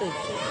යවම යුතුයි.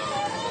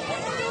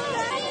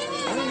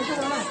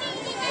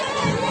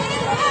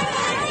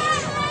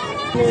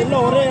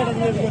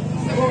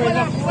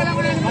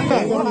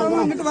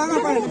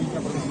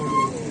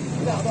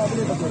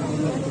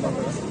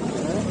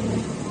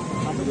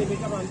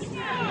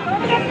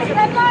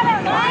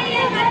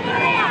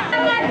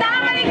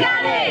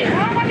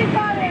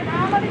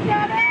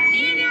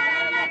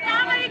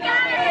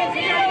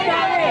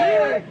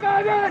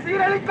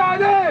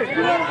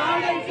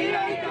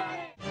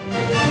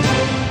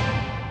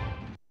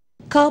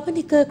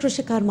 කාබනික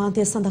කෘෂි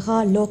කර්මාන්තය සඳහා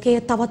ලෝකයේ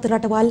තවත්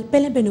රටවල්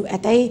පෙළඹෙනු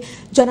ඇතැයි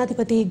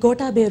ජනාධිපති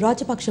ගෝඨාභය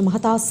රාජපක්ෂ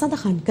මහතා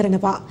සඳහන්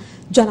කරනවා.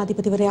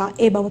 ජනාධිපතිවරයා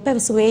ඒ බව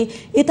පැවසුවේ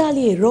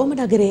ඉතාලියේ රෝම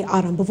නගරයේ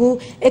ආරම්භ වූ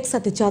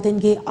එක්සත්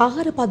ජාතීන්ගේ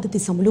ආහාර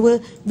පද්ධති සමුළුව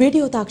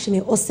වීඩියෝ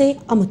තාක්ෂණය ඔස්සේ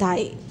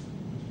අමතයි.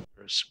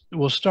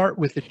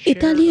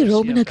 ඉතාලියේ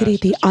රෝම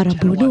නගරයේදී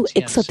ආරම්භ වුණු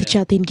එක්සත්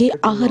ජාතීන්ගේ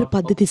ආහාර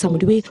පද්ධති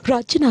සමුළුවේ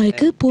රාජ්‍ය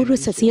නායක පූර්ව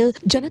සැසිය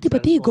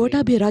ජනාධිපති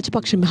ගෝඨාභය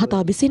රාජපක්ෂ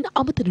මහතා විසින්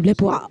අමතනු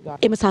ලැබුවා.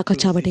 එම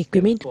සාකච්ඡාවට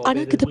එක්වෙමින්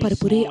අනාගත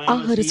පරපුරේ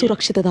ආහාර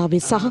සුරක්ෂිතතාවය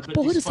සහ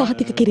පොහොර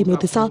සහතික කිරීම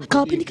උදෙසා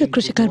කාබනික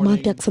කෘෂි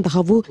කර්මාන්තයක්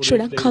සඳහා වූ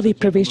ශ්‍රී ලංකාවේ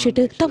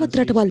ප්‍රවේශයට තවත්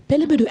රටවල්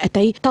පෙළඹෙනු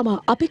ඇතැයි තමා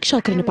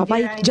අපේක්ෂා කරන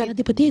බවයි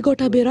ජනාධිපති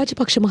ගෝඨාභය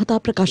රාජපක්ෂ මහතා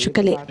ප්‍රකාශ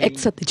කළේ.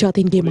 එක්සත්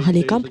ජාතීන්ගේ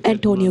මහලේකම්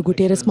ඇන්ටෝනියෝ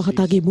ගුටෙරස්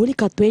මහතාගේ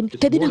මූලිකත්වයෙන්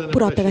තෙදිනක්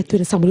පුරා පැවැත්වෙන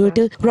සමුළුවට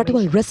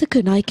රටවල් රැසක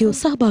නායකයෝ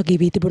සහභාගී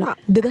වී තිබුණා.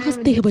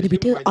 2003 වන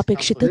විට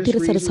අපේක්ෂිත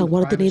තිරසර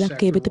සංවර්ධන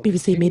ඉලක්කය වෙත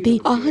පිවිසීමේදී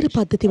ආහාර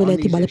පද්ධතිවල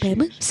ඇති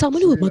බලපෑම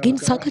සමුළුව මගින්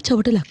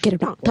සාකච්ඡාවට ලක්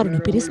කෙරුණා.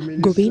 තරුණ පිරිස්,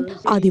 ගොවීන්,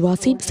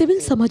 ආදිවාසීන්, සිවිල්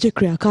සමාජ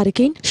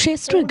ක්‍රියාකාරකයන්,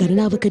 ශ්‍රේෂ්ඨ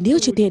ගණනාවක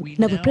නියෝජිතයන්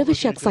නව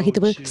ප්‍රවේශයක්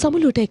සහිතව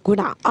සමුළුවට එක්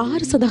වුණා.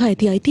 ආහාර සඳහා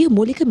ඇති අයිතිය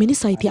මූලික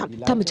මිනිස් අයිතියක්.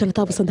 තම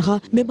ජනතාව සඳහා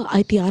මෙම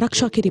අයිතිය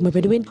ආරක්ෂා කිරීම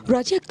වෙනුවෙන්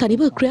රජයක්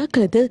තනිව ක්‍රියා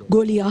කළද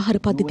ගෝලීය ආහාර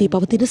පද්ධතියේ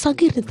පවතින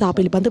සංකීර්ණතා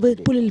පිළිබඳව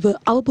පුළුල්ව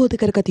අවබෝධ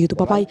කරගත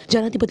යුතු බවයි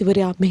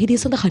ජනාධිපතිවරයා මෙහිදී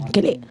සඳහන්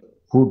කළේ.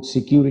 Food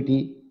security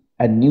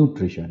and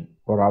nutrition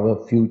for our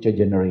future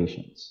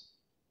generations.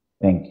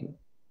 Thank you.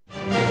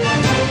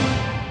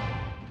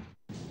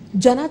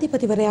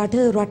 ජනාධිපතිවරයාට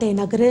රටේ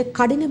නගර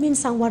කඩිනමින්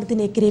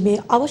සංවර්ධනය කිරීමේ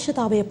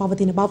අවශ්‍යතාවය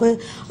පවතින බව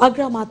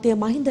අග්‍රාමාත්‍ය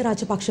මහින්ද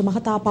රාජපක්ෂ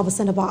මහතා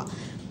පවසනවා.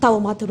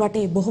 තවමත්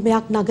රටේ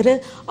බොහොමයක් නගර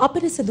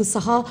අපිරිසිදු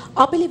සහ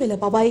අපිළිවෙල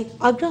බවයි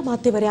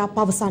අග්‍රාමාත්‍යවරයා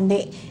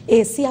පවසන්නේ.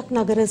 ඒ සියක්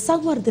නගර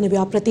සංවර්ධන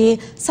ව්‍යාපෘතියේ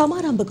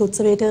සමාරම්භක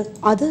උත්සවයට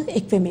අද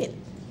එක්වෙමින්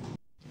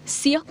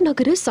සියක්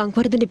නගර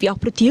සංවර්ධන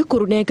ව්‍යාපෘතිය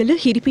කුරුණෑගල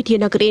හිරිපිටිය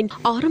නගරයෙන්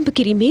ආරම්භ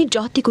කිරීමේ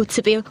ජාතික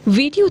උත්සවය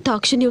වීඩියෝ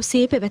තාක්ෂණය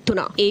ඔස්සේ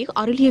පැවැත්වුණා. ඒ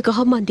අරලියගහ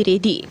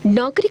මන්දිරයේදී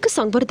නාගරික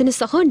සංවර්ධන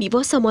සහ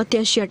නිවාස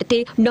අමාත්‍යාංශය යටතේ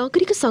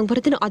නාගරික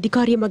සංවර්ධන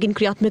අධිකාරිය මගින්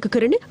ක්‍රියාත්මක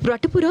කරන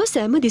රට පුරා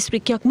සෑම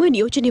දිස්ත්‍රික්කයක්ම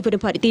නියෝජනය වන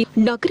පරිදි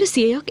නගර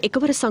 100ක්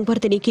එකවර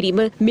සංවර්ධනය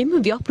කිරීම මෙම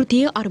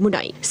ව්‍යාපෘතියේ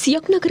අරමුණයි.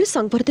 සියක් නගර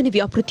සංවර්ධන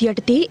ව්‍යාපෘතිය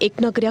යටතේ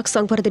එක් නගරයක්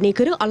සංවර්ධනය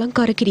කර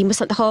අලංකාර කිරීම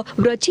සඳහා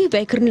රජය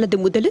වැය කරන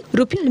ලද මුදල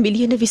රුපියල්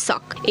මිලියන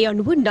 20ක්. ඒ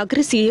අනුව නගර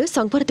 100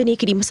 සංවර්ධනය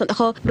කිරීම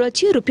සඳහා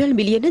රජය රුපියල්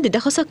මිලියන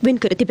 2000ක් වෙන්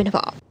කර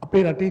තිබෙනවා.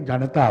 අපේ රටේ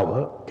ජනතාව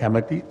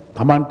කැමති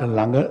තමන්ට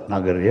ළඟ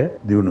නගරය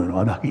දියුණු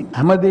වෙනවා දකින්න.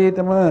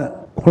 හැමදේටම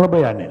කොළඹ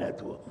යන්නේ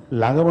නැතුව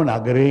ළඟම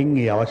නගරයෙන්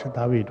මේ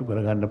අවශ්‍යතාවය ඉටු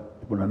කරගන්න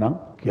පුළුවන් නම්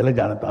කියලා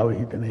ජනතාව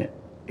හිතන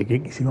එකේ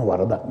කිසිම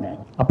වරදක් නැහැ.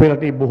 අපේ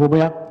රටේ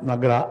බොහෝමයක්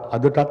නගර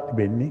අදටත්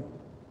තිබෙන්නේ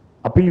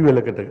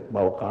අපිළිවෙලකට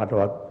බව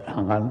කාටවත්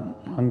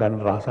හංගන්න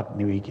රහසක්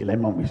නෙවෙයි කියලා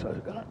මම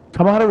විශ්වාස කරනවා.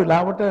 සමහර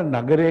වෙලාවට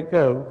නගරයක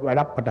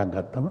වැඩක් පටන්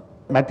ගත්තම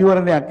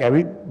මැතිවරණයක්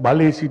ඇවිත්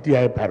බලයේ සිටි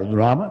අය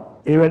පෙරදුනාම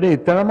ඒ වැඩේ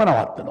එතරම්ම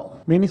නවත්තනවා.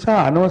 මේ නිසා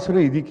අනවසර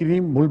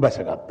ඉදිකිරීම මුල්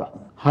බැසගත්තා.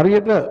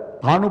 හරියට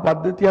කානු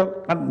පද්ධතියක්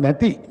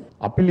නැති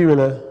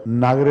අපිළිවෙල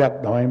නගරයක්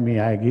තමයි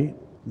මේ අයගේ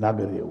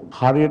නගරය වුණා.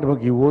 හරියටම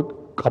කිව්වොත්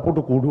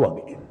කපුටු කූඩු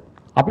වගේ.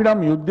 අපි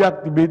නම් යුද්ධයක්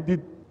තිබෙද්දි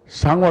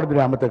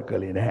සංවර්ධනය අමතක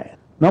කළේ නැහැ.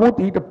 නමුත්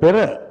ඊට පෙර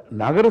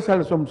නගර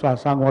සැලසුම් සහ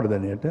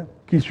සංවර්ධනයට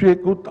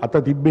කිසිවෙකුත් අත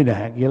තිබ්බේ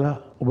නැහැ කියලා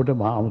ඔබට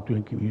මා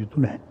අමුතුවෙන් කිව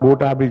යුතු නැහැ.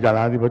 ගෝඨාභය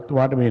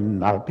ජනාධිපතිතුමාට මේ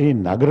රටේ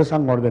නගර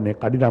සංවර්ධනය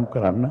කඩිනම්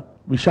කරන්න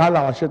විශාල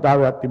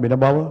අවශ්‍යතාවයක් තිබෙන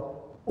බව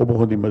ඔබ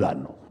හොඳින්ම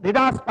දන්නවා.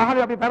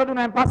 2015 අපි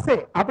පෙරදුනන්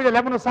පස්සේ අපිට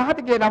ලැබුණු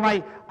සහතිකය තමයි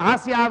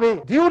ආසියාවේ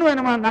දියුණු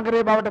වෙනම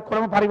නගරයේ බවට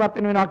කොළඹ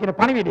පරිවර්තන වෙනවා කියන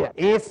පණිවිඩය.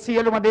 ඒ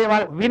සියලුම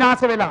දේවල්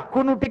විනාශ වෙලා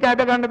කුණු ටික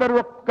ඇද ගන්න බැරුව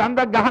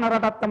ගන්ධක් ගහන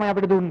රටක් තමයි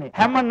අපිට දුන්නේ.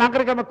 හැම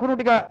නගරයකම කුණු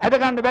ටික ඇද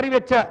ගන්න බැරි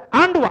වෙච්ච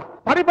ආණ්ඩුවක්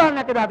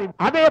පරිපාලනයක් එදා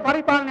තිබුණා. අද ඒ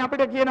පරිපාලනය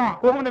අපිට කියනවා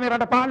කොහොමද මේ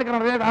රට පාලනය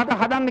කරන රට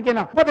හදන්න කියන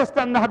උපදෙස්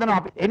ගන්න හදනවා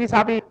අපි. ඒ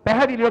නිසා අපි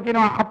පැහැදිලිව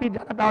කියනවා අපි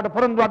ජනතාවට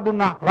පොරොන්දුවක්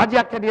දුන්නා.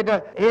 රජයක් හැටියට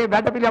ඒ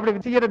වැඩපිළිවෙල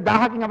අපිට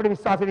 100%කින් අපිට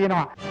විශ්වාසය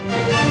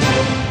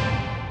තියෙනවා.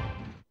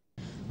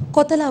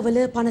 කොතලාවල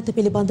පනත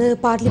පිළිබඳ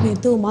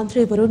පාර්ලිමේන්තු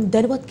මන්ත්‍රීවරුන්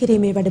දැනුවත්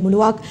කිරීමේ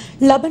වැඩමුළුවක්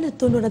ලබන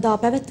 3 වනදා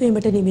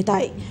පැවැත්වීමට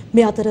නියමිතයි.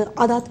 මේ අතර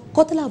අදත්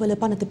කොතලාවල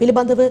පනත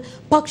පිළිබඳව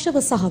පක්ෂව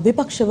සහ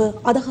විපක්ෂව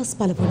අදහස්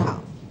පළ වුණා.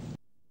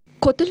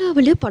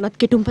 කොතලාවල පනත්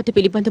කෙටුම්පත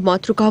පිළිබඳ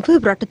මාතෘකාව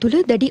රට තුළ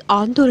දැඩි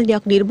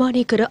ආන්දෝලනයක්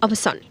නිර්මාණය කර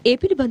අවසන්. ඒ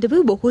පිළිබඳව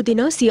බොහෝ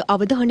දෙනා සිය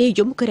අවධානය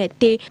යොමු කර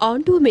ඇත්තේ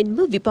ආණ්ඩුව මෙන්ම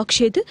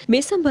විපක්ෂයේද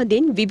මේ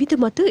සම්බන්ධයෙන් විවිධ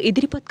මත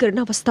ඉදිරිපත් කරන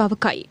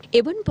අවස්ථාවකයි.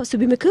 එවන්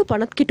පසුබිමක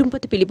පනත්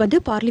කෙටුම්පත පිළිබඳ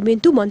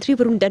පාර්ලිමේන්තු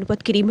මන්ත්‍රීවරුන්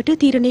දැනුවත් කිරීමට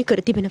තීරණය කර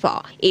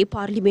තිබෙනවා. ඒ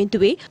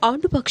පාර්ලිමේන්තුවේ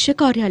ආණ්ඩු පක්ෂ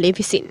කාර්යාලය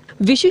විසින්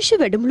විශේෂ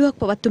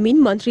වැඩමුළුවක්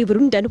පවත්වමින්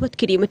මන්ත්‍රීවරුන් දැනුවත්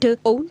කිරීමට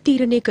ඔවුන්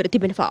තීරණය කර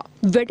තිබෙනවා.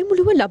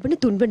 වැඩමුළුව ලබන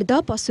 3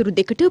 වෙනිදා පස්වරු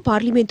 2ට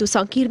පාර්ලිමේන්තු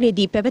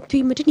සංකීර්ණයේදී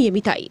පැවැත්වීමට නියමිතයි.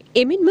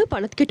 එමෙන්ම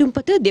පනත්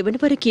කෙටුම්පත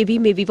දෙවනවර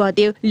කියවීමේ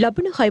විවාදය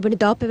ලබන 6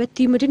 වෙනිදා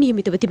පැවැත්වීමට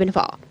නියමිතව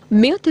තිබෙනවා.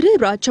 මේ අතර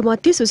රාජ්‍ය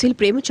අමාත්‍ය සුසිල්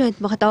ප්‍රේමචන්ද්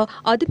මහතා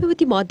අද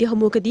පැවති මාධ්‍ය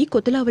හමුවකදී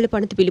කොතලාවල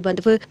පනත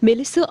පිළිබඳව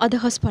මෙලෙස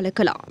අදහස් පළ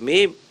කළා.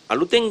 මේ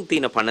අලුතෙන්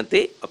තියෙන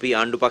පනතේ අපි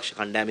ආණ්ඩු පක්ෂ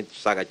කණ්ඩායමෙත්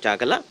සාකච්ඡා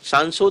කළා.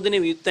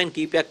 සංශෝධන වියුත්තන්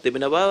කීපයක්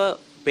තිබෙන බව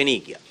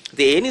පෙනී ගියා.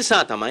 ඒ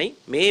නිසා තමයි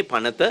මේ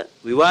පනත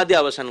විවාදය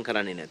අවසන්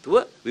කරන්නේ නැතුව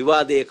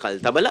විවාදයේ කල්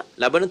තබලා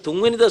ලබන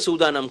 3 වෙනිදා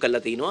සූදානම්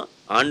කරලා තිනවා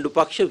ආණ්ඩු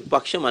පක්ෂ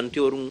විපක්ෂ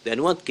මන්ත්‍රීවරුන්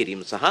දැනුවත්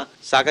කිරීම සහ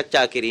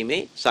සාකච්ඡා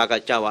කිරීමේ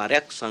සාකච්ඡා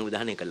වාරයක්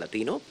සංවිධානය කරලා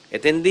තිනවා.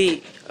 එතෙන්දී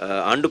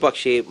ආණ්ඩු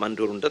පක්ෂයේ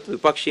මන්ත්‍රීවරුන්ටත්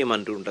විපක්ෂයේ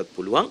මන්ත්‍රීවරුන්ටත්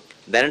පුළුවන්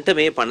දැනට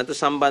මේ පනත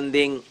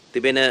සම්බන්ධයෙන්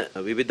තිබෙන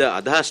විවිධ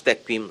අදහස්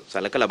දැක්වීම්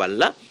සලකලා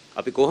බලලා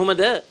අපි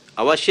කොහොමද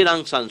අවශ්‍ය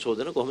නම්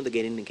සංශෝධන කොහොමද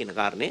ගෙනින්නේ කියන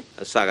කාරණේ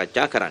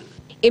සාකච්ඡා කරන්නේ.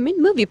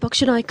 එමෙන්ම විපක්ෂ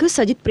නායක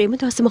සජිත්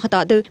ප්‍රේමදාස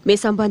මහතාද මේ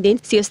සම්බන්ධයෙන්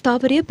සිය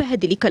ස්ථාවරය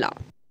පැහැදිලි කළා.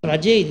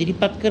 රජයේ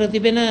ඉදිරිපත් කර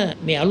තිබෙන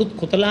මේ අලුත්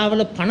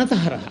කොතලාවල පනත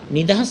හරහා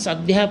නිදහස්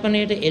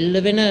අධ්‍යාපනයට එල්ල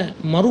වෙන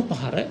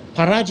මරුපහර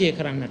පරාජය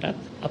කරන්නටත්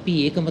අපි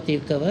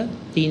ඒකමතිකව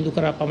තීන්දුව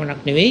කරා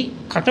පමණක් නෙවෙයි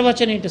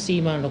කටවචනයට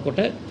සීමා නොකොට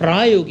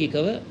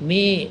ප්‍රායෝගිකව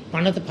මේ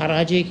පනත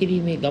පරාජය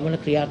කිරීමේ ගමන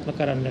ක්‍රියාත්මක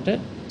කරන්නට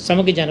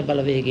සමග ජන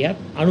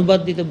බලවේගයක්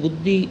අනුබද්ධිත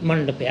බුද්ධි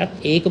මණ්ඩපයක්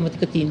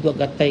ඒකමතික තීන්දුවක්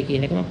ගත්තයි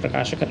කියන එක මම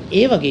ප්‍රකාශ කරනවා.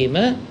 ඒ වගේම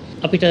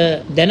අපිට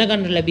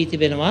දැනගන්න ලැබී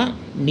තිබෙනවා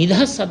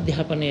නිදහස්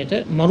අධ්‍යාපනයට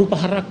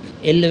මරුපහරක්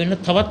එල්ල වෙන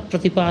තවත්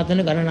ප්‍රතිපාදන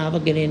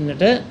ගණනාවක්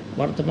ගෙනෙන්නට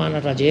වර්තමාන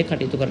රජය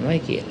කටයුතු කරනවා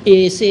කියලා.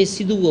 ඒසේ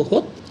සිදු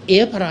වුවහොත්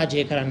එය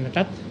පරාජය කරන්නටත්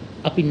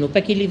අපි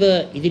නොපැකිලිව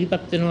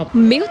ඉදිරිපත් වෙනවා.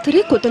 මේ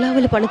අතරේ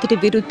කොතලාවල පනතට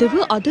විරුද්ධව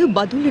අද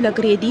බදුල්ල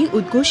නගරයේදී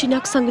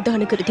උද්ඝෝෂණයක්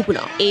සංවිධානය කර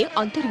තිබුණා. ඒ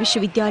අන්තර්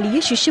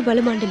විශ්වවිද්‍යාලීය ශිෂ්‍ය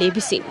බල මණ්ඩලය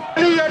විසින්.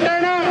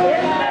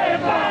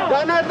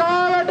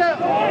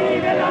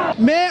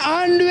 මේ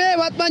ආණ්ඩුවේ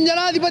වත්මන්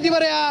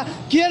ජනාධිපතිවරයා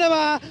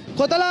කියනවා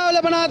කොතලාවල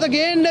පනත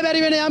ගේන්න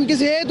බැරි වෙන යම්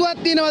කිසි හේතුවක්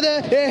තියෙනවද?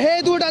 ඒ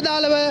හේතුවට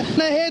අදාළව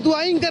හේතුව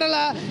අයින්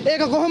කරලා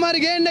ඒක කොහොම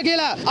හරි ගේන්න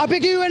කියලා. අපි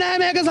කිව්වේ නෑ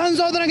මේක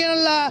සංශෝධන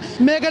ගෙනල්ලා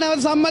මේක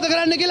නැවත සම්මත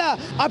කරන්න කියලා.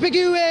 අපි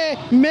කිව්වේ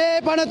මේ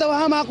පනත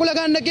වහම අකුල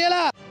ගන්න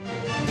කියලා.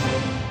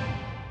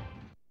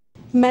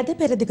 මැද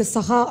පෙරදිග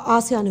සහ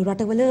ආසියානු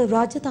රටවල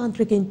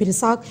රාජතාන්ත්‍රිකයින්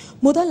පිරිසක්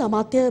මුදල්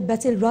අමාත්‍ය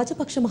බැසිල්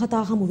රාජපක්ෂ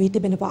මහතා හමු වී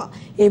තිබෙනවා.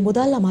 ඒ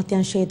මුදල්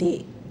අමාත්‍යංශයේදී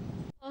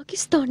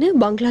පාකිස්තාන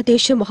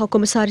බංග්ලාදේශ මහා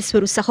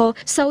කොමසාරිස්වරු සහ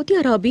සෞදි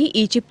අරාබිය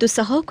ඊජිප්තු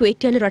සහ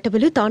කුවේට් යන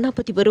රටවල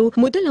තානාපතිවරු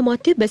මුදල්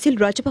අමාත්‍ය බැසිල්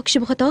රාජපක්ෂ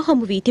මහතා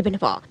හමු වී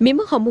තිබෙනවා. මෙම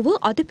හමුව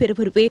අද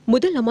පෙරවරුවේ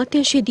මුදල්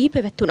අමාත්‍යාංශයේදී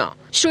පැවැත්වුණා.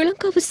 ශ්‍රී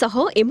ලංකාව සහ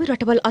එම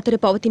රටවල් අතර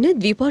පවතින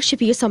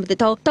ද්විපාර්ශ්වීය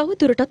සම්බන්ධතා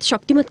තවදුරටත්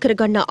ශක්තිමත්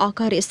කරගන්නා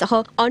ආකාරය සහ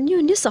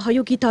අන්‍යෝන්‍ය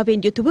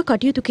සහයෝගීතාවයෙන් යුතුව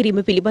කටයුතු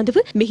කිරීම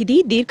පිළිබඳව මෙහිදී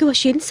දීර්ඝ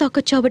වශයෙන්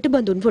සාකච්ඡාවට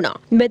බඳුන් වුණා.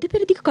 මැද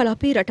පෙරදිග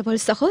කලාපයේ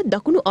රටවල් සහ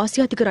දකුණු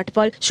ආසියාතික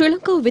රටවල් ශ්‍රී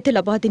ලංකාව වෙත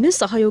ලබා දෙන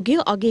සහයෝගය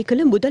අගය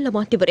කළ මුදල්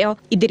අමාත්‍ය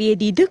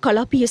ඉදිරියේදීද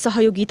කලාපීය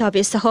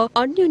සහයෝගීතාවය සහ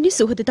අන්‍යෝන්‍ය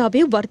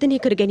සුහදතාවය වර්ධනය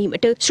කර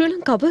ගැනීමට ශ්‍රී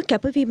ලංකාව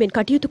කැපවීමෙන්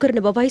කටයුතු කරන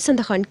බවයි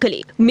සඳහන්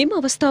කළේ. මෙම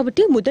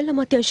අවස්ථාවට මුදල්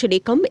අමාත්‍යාංශ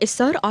ලේකම්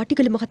එස්.ආර්.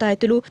 ආටිගල මහතා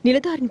ඇතුළු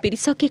නිලධාරීන්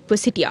පිරිසක් එක්ව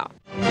සිටියා.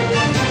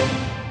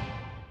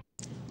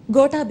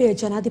 ගෝඨාභය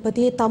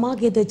ජනාධිපති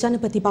තමාගේද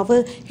ජනපති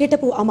බව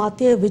හිටපු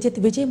අමාත්‍ය විජිත්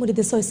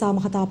විජේමුනිද සොයිසා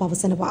මහතා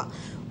පවසනවා.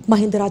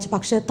 මහින්ද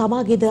රාජපක්ෂ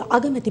තමාගේද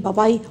අගමැති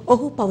බවයි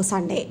ඔහු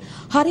පවසන්නේ.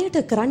 හරියට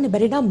කරන්න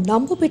බැරි නම්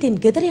නම්බු පිටින්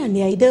ගෙදර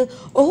යන්නේ ඇයිද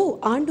ඔහු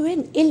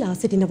ආණ්ඩුවෙන් ඉල්ලා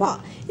සිටිනවා.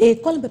 ඒ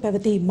කොළඹ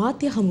පැවති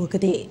මාධ්‍ය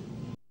හමුවකදී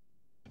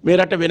මේ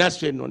රට වෙනස්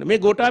වෙන්න ඕනේ. මේ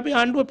ගෝඨාභය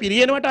ආණ්ඩුව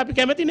පිරියනවට අපි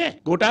කැමති නෑ.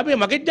 ගෝඨාභය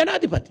මගෙත්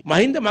ජනාධිපති.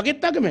 මහින්ද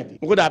මගෙත් අගමැති.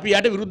 මොකද අපි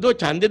යාට විරුද්ධව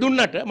ඡන්දෙ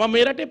දුන්නට මම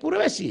මේ රටේ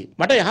පුරවැසියෙක්.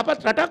 මට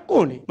යහපත් රටක්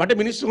ඕනේ. මට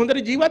මිනිස්සු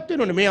හොඳට ජීවත්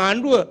වෙන්න ඕනේ. මේ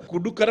ආණ්ඩුව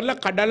කුඩු කරලා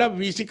කඩලා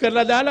වීසි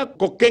කරලා දාලා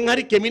කොක්කෙන්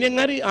හරි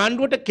කෙමිනෙන් හරි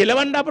ආණ්ඩුවට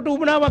කෙලවන්න අපට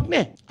උවමනාවක්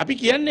නෑ. අපි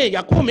කියන්නේ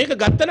යකෝ මේක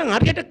ගත්තනම්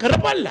හරියට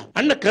කරපල්ලා.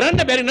 අන්න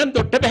කරන්න බැරි නම්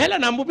දොට්ට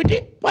බහැලා නම්බු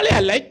පිටින්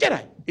ඵලයල්ලා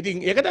එච්චරයි.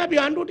 ඉතින් ඒක තමයි අපි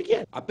ආණ්ඩුවට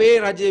කියන්නේ. අපේ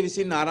රජය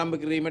විසින් ආරම්භ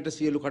කිරීමට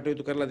සියලු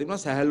කටයුතු කරලා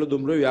තිබුණා. සැහැල්ලු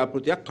දුම්රිය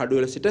ව්‍යාපෘතියක්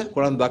කඩුවෙල සිට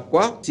කොළඹ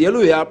දක්වා සියලු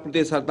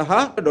ව්‍යාපෘති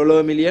සඳහා ඩොලර්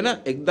මිලියන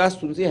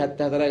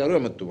 1374යි ගරු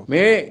ඇමතුමා.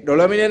 මේ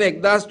ඩොලර් මිලියන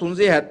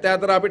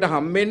 1374 අපිට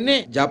හම්බෙන්නේ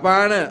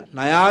ජපාන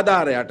ණය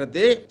ආධාර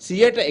යටතේ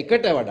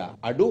 100%ට වඩා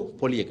අඩු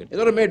පොලියකට.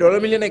 ඒතකොට මේ ඩොලර්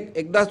මිලියන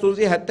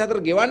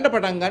 1374 ගෙවන්න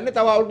පටන් ගන්න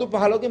තව අවුරුදු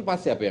 15කින්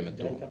පස්සේ අපේ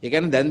ඇමතුමා. ඒ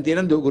කියන්නේ දැන්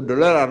තියෙන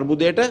ඩොලර්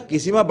අර්බුදයට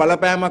කිසිම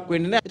බලපෑමක්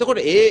වෙන්නේ නැහැ.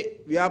 එතකොට ඒ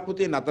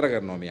ව්‍යාපෘතිය නතර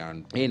කරනවා මේ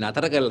ආණ්ඩුව. මේ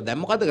නතර කරලා දැන්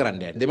මොකද කරන්න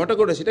යන්නේ?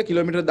 දෙමටගොඩ සිට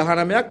කිලෝමීටර්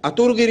 19ක්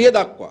අතුරුගිරිය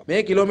දක්වා.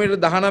 මේ කිලෝමීටර්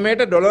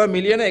 19ට ඩොලර්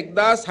මිලියන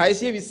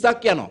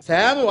 1620ක් යනවා.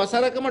 සෑම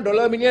වසරකම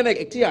ඩොලර් මිලියන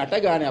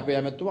 108 ගානේ අපේ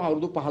ඇමතුම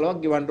අවුරුදු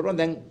 15ක් ගෙවන්න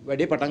ඕන දැන්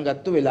වැඩේ පටන්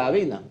ගත්ත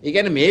වෙලාවේ ඉඳන්. ඒ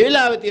කියන්නේ මේ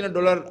වෙලාවේ තියෙන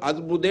ඩොලර්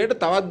අර්බුදයට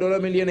තවත්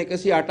ඩොලර් මිලියන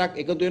 108ක්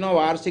එකතු වෙනවා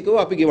වාර්ෂිකව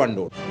අපි ගෙවන්න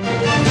ඕන.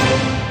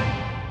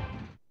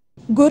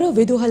 ගුරු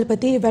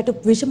විදුහල්පති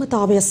වැටුප්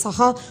විෂමතාවය සහ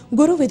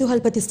ගුරු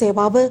විදුහල්පති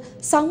සේවාව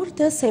සංවෘත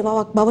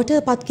සේවාවක් බවට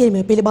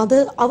පත්කිරීම පිළිබඳ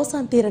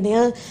අවසන් තීරණය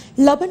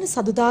ලබන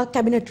සදුදා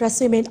කැබිනට්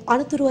රැස්වීමෙන්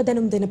අනතුරුව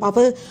දැනුම් දෙන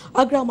බව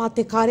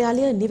අග්‍රාමාත්‍ය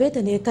කාර්යාලය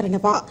නිවේදනය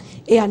කරනවා.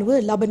 ඒ අනුව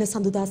ලබන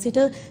සදුදා සිට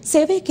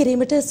සේවය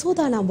කිරීමට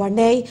සූදානම්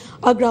වන්නේ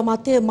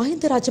අග්‍රාමාත්‍ය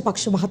මහින්ද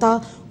රාජපක්ෂ මහතා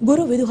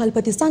ගුරු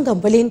විදුහල්පති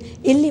සංගම් වලින්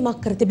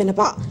ඉල්ලීමක් කර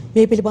තිබෙනවා.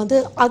 මේ පිළිබඳ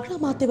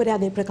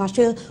අග්‍රාමාත්‍යවරයාගේ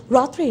ප්‍රකාශය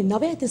රාත්‍රී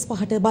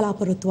 9:35ට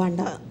බලාපොරොත්තු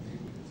වන්න.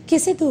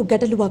 කිසිදු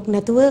ගැටලුවක්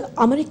නැතුව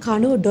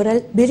ඇමරිකානු ඩොලර්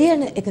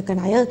බිලියන 1ක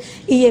ණය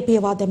ඊයේ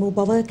පියවා දැමූ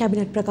බව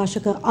කැබිනට්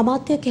ප්‍රකාශක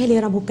අමාත්‍ය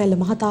කෙහෙලිය රඹුකැල්ල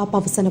මහතා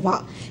පවසනවා.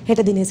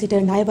 හෙට දිනේ සිට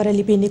ණයවර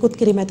ලිපි නිකුත්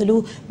කිරීම ඇතුළු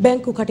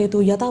බැංකු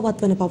කටයුතු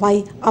යථාවත් වන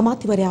බවයි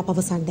අමාත්‍යවරයා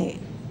පවසන්නේ.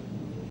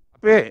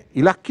 අපේ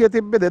ඉලක්කය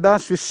තිබ්බේ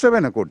 2020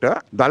 වෙනකොට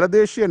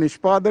දලදේශීය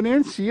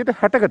නිෂ්පාදනයෙන්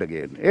 60%කට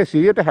ගේන්න. ඒ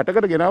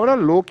 60%කට ගෙනවලා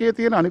ලෝකයේ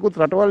තියෙන අනිකුත්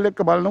රටවල්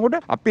එක්ක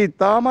බලනකොට අපි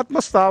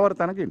ඉතාමත්ම ස්ථාවර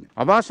තැනක ඉන්නේ.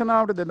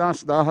 අවාසනාවට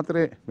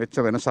 2014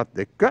 වෙච්ච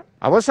වෙනසත් එක්ක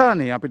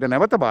අවසානයේ අපිට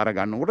නැවත බාර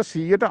ගන්නකොට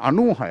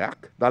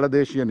 96%ක්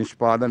දලදේශීය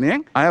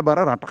නිෂ්පාදනයෙන්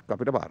අයබර රටක්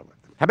අපිට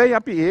බාරගත්තා. හැබැයි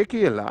අපි ඒ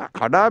කියලා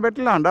කඩා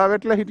වැටලා හඬා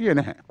වැටලා හිටියේ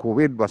නැහැ.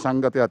 කොවිඩ්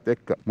වසංගතයත්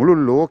එක්ක මුළු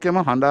ලෝකෙම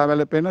හඬා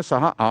වැළපෙන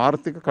සහ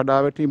ආර්ථික කඩා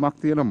වැටීමක්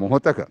තියෙන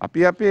මොහොතක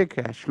අපි අපේ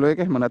කැෂ් ෆ්ලෝ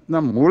එක එහෙම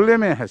නැත්නම්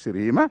මූල්‍යමය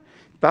හැසිරීම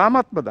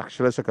තාමත්ම දක්ෂ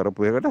ලෙස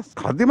කරපු එකට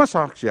කදිම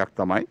සාක්ෂියක්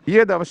තමයි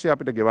ඊයේ දවසේ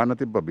අපිට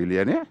ගෙවන්න තිබ්බ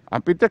බිලියනය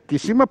අපිට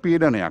කිසිම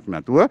පීඩනයක්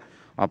නැතුව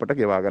අපට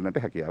ගෙවා ගන්නට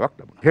හැකියාවක්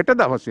ලැබුණා. හෙට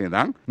දවසේ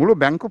ඉඳන් මුළු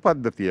බැංකු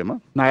පද්ධතියම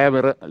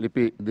ණයවර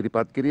ලිපි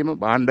ඉදිරිපත් කිරීම,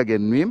 භාණ්ඩ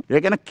ගෙන්වීම,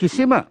 ඒ ගැන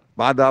කිසිම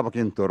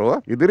බාධාවකින් තොරව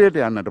ඉදිරියට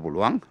යන්නට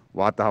පුළුවන්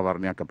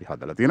වාතාවරණයක් අපි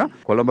හදලා තියෙනවා.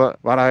 කොළඹ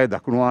වරායේ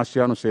දකුණු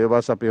ආසියානු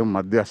සේවා සපයීම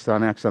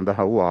මධ්‍යස්ථානයක්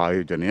සඳහා වූ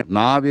ආයෝජනය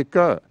නාවික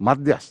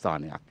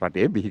මධ්‍යස්ථානයක්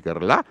රටේ බිහි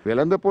කරලා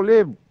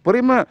වෙළඳපොලේ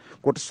උපරිම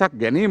කොටසක්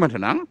ගැනීමට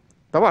නම්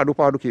තව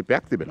අඩුපාඩු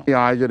කීපයක් තිබෙනවා. මේ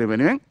ආයෝජනය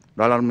වෙනුවෙන්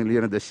ඩොලර්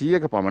මිලියන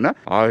 200ක පමණ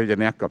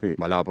ආයෝජනයක් අපි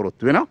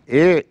බලාපොරොත්තු වෙනවා.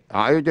 ඒ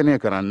ආයෝජනය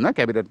කරන්න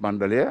කැබිනට්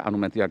මණ්ඩලය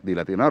අනුමැතියක්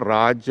දීලා තියෙනවා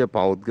රාජ්‍ය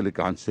පෞද්ගලික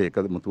අංශයක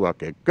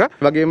මුතුවක් එක්ක.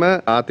 වගේම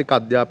ආර්ථික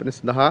අධ්‍යාපනය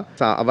සඳහා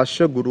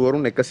අවශ්‍ය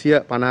ගුරුවරුන්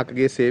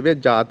 150කගේ සේවය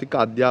ජාතික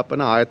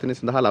අධ්‍යාපන ආයතනය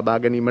සඳහා ලබා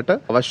ගැනීමට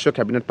අවශ්‍ය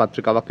කැබිනට්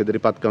පත්‍රිකාවක්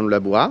ඉදිරිපත් කරනු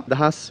ලැබුවා.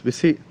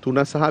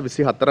 2023 සහ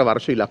 24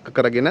 වර්ෂ ඉලක්ක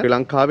කරගෙන ශ්‍රී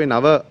ලංකාවේ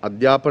නව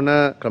අධ්‍යාපන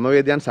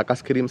ක්‍රමවේදයන්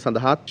සකස් කිරීම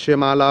සඳහා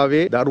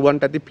ශිෂ්‍යමාලාවේ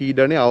දරුවන්ට ඇති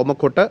පීඩනය අවම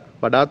කොට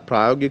වඩාත්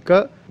ප්‍රායෝගික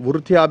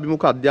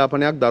වෘත්තියාභිමුඛ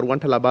අධ්‍යාපනයක්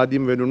දරුවන්ට ලබා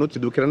දීම වෙනුණු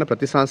සිදු කරන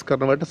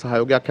ප්‍රතිසංස්කරණ වලට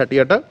සහයෝගයක්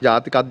හැටියට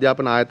ජාතික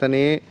අධ්‍යාපන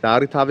ආයතනයේ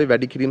ධාරිතාවේ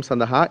වැඩි කිරීම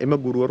සඳහා එම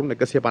ගුරුවරුන්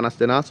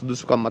 150 දෙනා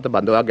සුදුසුකම් මත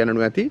බඳවා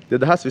ගැනීම ඇති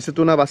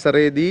 2023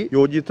 වසරේදී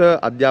යෝජිත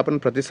අධ්‍යාපන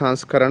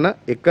ප්‍රතිසංස්කරණ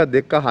 1,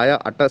 2, 6,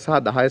 8 සහ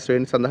 10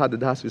 ශ්‍රේණි සඳහා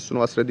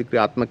 2023 වසරේදී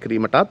ක්‍රියාත්මක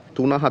කිරීමටත්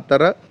 3,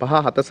 4,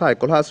 5, 7 සහ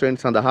 11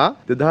 ශ්‍රේණි සඳහා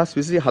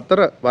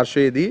 2024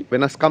 වර්ෂයේදී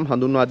වෙනස්කම්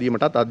හඳුන්වා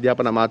දීමටත්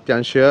අධ්‍යාපන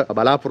අමාත්‍යාංශය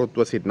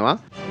බලාපොරොත්තුව සිටිනවා.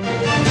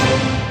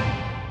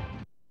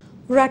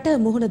 රට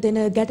මුහුණ දෙන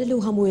ගැටලු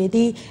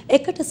හමුවේදී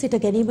එකට සිට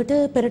ගැනීමට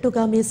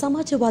පෙරටුගාමී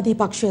සමාජවාදී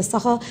පක්ෂය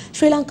සහ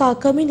ශ්‍රී ලංකා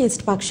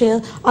කමියුනිස්ට් පක්ෂය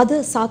අද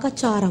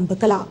සාකච්ඡා ආරම්භ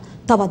කළා.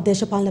 තවත්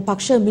දේශපාලන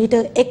පක්ෂ මීට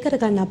එක්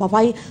කරගන්නා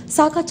බවයි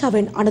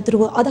සාකච්ඡාවෙන්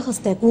අනතුරුව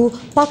අදහස් දැක්වූ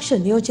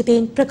පක්ෂ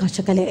නියෝජිතයින්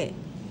ප්‍රකාශ කළේ.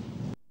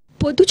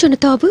 පොදු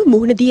ජනතාව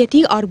මුහුණ දී ඇති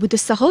අර්බුද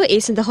සහ ඒ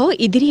සඳහා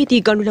ඉදිරියේදී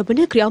ගනු ලබන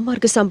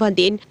ක්‍රියාමාර්ග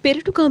සම්බන්ධයෙන්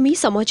පෙරටුගාමී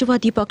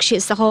සමාජවාදී පක්ෂය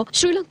සහ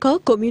ශ්‍රී ලංකා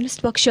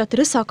කොමියුනිස්ට් පක්ෂ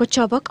අතර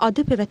සාකච්ඡාවක්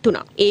අද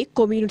පැවැත්වුණා. ඒ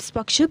කොමියුනිස්ට්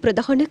පක්ෂ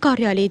ප්‍රධාන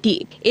කාර්යාලයේදී.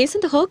 ඒ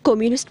සඳහා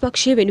කොමියුනිස්ට්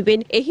පක්ෂය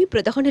වෙනුවෙන් එහි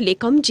ප්‍රධාන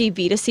ලේකම් ජී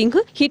වීරසිංහ,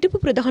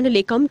 හිටපු ප්‍රධාන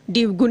ලේකම්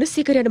ඩී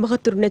ගුණසේකර යන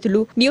මහතුරුන්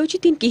ඇතුළු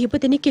නියෝජිතින් කිහිප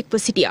දෙනෙක් එක්ව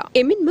සිටියා.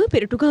 එමෙන්ම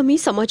පෙරටුගාමී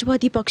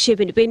සමාජවාදී පක්ෂය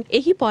වෙනුවෙන්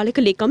එහි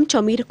පාලක ලේකම්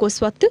චමීර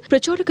කොස්වත්ත,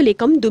 ප්‍රචාරක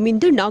ලේකම්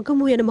දුමින්ද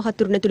නාගමු යන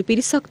මහතුරුන් ඇතුළු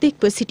පිරිසක්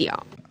එක්ව සිටියා.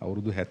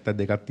 අවුරුදු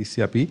 72ක්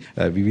තිස්සේ අපි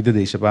විවිධ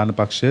දේශපාලන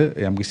පක්ෂ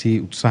යම්කිසි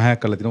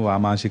උත්සාහයක් කළා තිනවා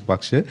වාමාංශික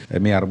පක්ෂ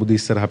මේ අර්බුද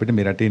ඉස්සරහ අපිට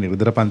මේ රටේ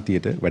නිරදර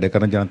පන්තියට වැඩ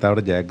කරන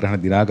ජනතාවට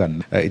ජයග්‍රහණ දිනා ගන්න.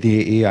 ඉතින්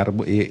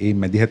ඒ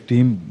මැදිහත්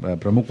වීම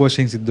ප්‍රමුඛ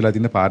වශයෙන් සිද්ධ වෙලා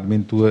තියෙන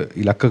පාර්ලිමේන්තුව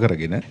ඉලක්ක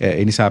කරගෙන ඒ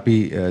නිසා අපි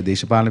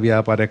දේශපාලන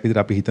ව්‍යාපාරයක්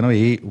විදිහට අපි හිතනවා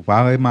මේ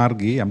උපාය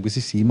මාර්ගයේ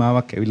යම්කිසි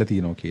සීමාවක් ඇවිල්ලා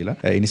තියෙනවා කියලා.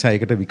 ඒ නිසා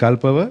ඒකට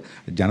විකල්පව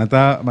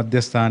ජනතා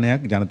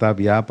මධ්‍යස්ථානයක්, ජනතා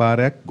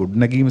ව්‍යාපාරයක්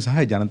ගොඩනැගීම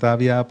සහ ජනතා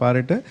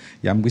ව්‍යාපාරයට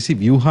යම්කිසි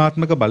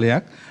ව්‍යුහාත්මක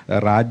බලයක්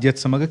රාජ්‍යත්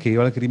සමග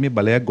කේවල කිරීමේ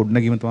බලයක්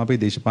ගොඩනැගීම තමයි අපේ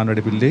දේශපාලන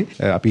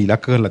වැඩපිළිවෙලේ අපි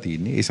ඉලක්ක කරලා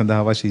තියෙන්නේ. ඒ සඳහා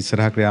අවශ්‍ය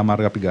ඉස්සරහ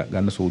ක්‍රියාමාර්ග අපි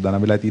ගන්න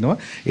සූදානම් වෙලා තිනවා.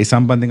 ඒ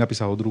සම්බන්ධයෙන් අපි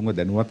සහෝදරුන්ව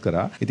දැනුවත්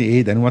කරා. ඉතින්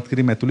ඒ දැනුවත්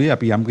කිරීම ඇතුළේ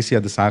අපි යම්කිසි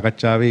අද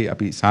සාකච්ඡාවේ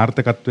අපි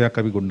සාර්ථකත්වයක්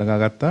අපි ගොඩනගා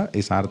ගත්තා.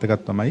 ඒ සාර්ථකත්වය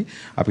තමයි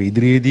අපි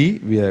ඉදිරියේදී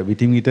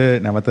විටින් විට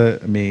නැවත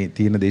මේ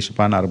තියෙන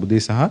දේශපාලන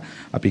අර්බුදේ සහ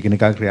අපි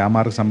එකිනෙකා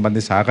ක්‍රියාමාර්ග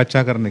සම්බන්ධයෙන්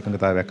සාකච්ඡා කරන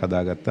එකඟතාවයක්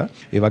හදාගත්තා.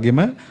 ඒ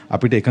වගේම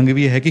අපිට එකඟ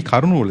විය හැකි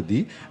කරුණු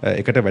වලදී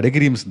එකට වැඩ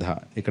කිරීම සඳහා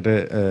එකට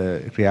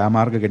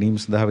ක්‍රියාමාර්ග ගැනීම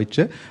සඳහා වෙච්ච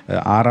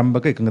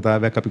ආරම්භක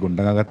එකඟතාවයක් අපි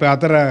ගොඩනගාගත්තා.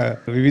 අතර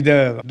විවිධ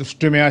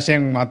දෘෂ්ටිමය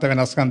වශයෙන් මත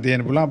වෙනස්කම්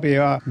තියෙන පුළුවන්. අපි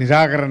ඒවා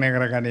නිරාකරණය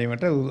කර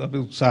ගැනීමට අපි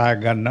උත්සාහ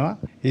ගන්නවා.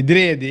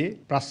 ඉදිරියේදී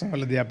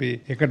ප්‍රශ්නවලදී අපි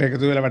එකට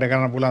එකතු වෙලා වැඩ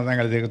කරන්න පුළුවන්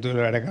තැන්වලදී එකතු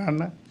වෙලා වැඩ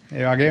කරන්න.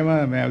 ඒ වගේම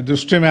මේ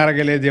දෘෂ්ටිමය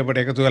අරගලයේදී අපිට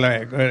එකතු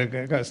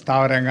වෙලා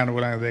ස්ථාවරයන් ගන්න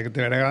පුළුවන්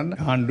එකතු වැඩ කරන්න.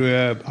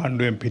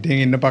 ආණ්ඩුවෙන්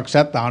පිටින් ඉන්න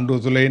පක්ෂත් ආණ්ඩුව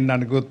තුල ඉන්න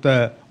අනිකුත්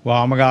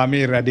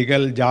වාමගාමී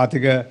රැඩිකල්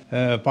ජාතික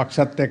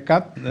පක්ෂත්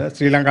එක්කත්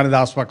ශ්‍රී ලංකා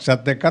නිදහස්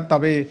පක්ෂත් එක්කත්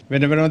අපි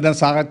වෙන වෙනම දැන්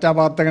සාකච්ඡා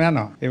පවත්වාගෙන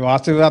යනවා. ඒ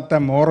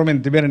වාස්තවිකත්වය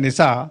මෝරමින් තිබෙන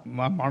නිසා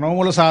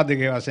මනෝමූල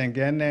සාධකයේ වශයෙන්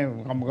කියන්නේ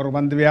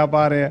කම්කරුබන්දි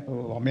ව්‍යාපාරය,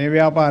 මේ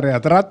ව්‍යාපාරය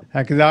අතරත්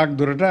හැකියාවක්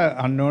දුරට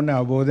අන්‍යෝන්‍ය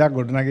අවබෝධයක්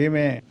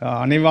ගොඩනගීමේ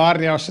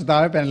අනිවාර්ය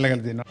අවශ්‍යතාවය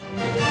පැනලා තියෙනවා.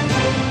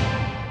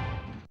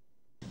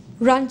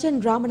 රංජන්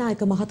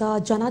රාමනායක මහතා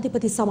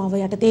ජනාධිපති සමාව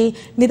යටතේ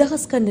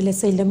නිදහස් කරන ලෙස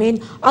ඉල්ලමින්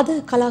අද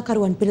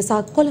කලාකරුවන්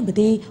පිරිසක්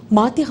කොළඹදී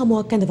මාධ්‍ය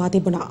හමුවක් ඇඳවා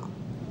තිබුණා.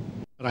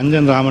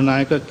 රංජන්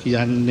රාමනායක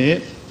කියන්නේ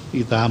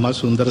ඊටම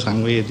සුන්දර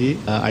සංවේදී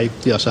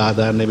අයිති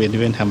අසාධාරණ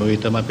වෙනුවෙන් හැම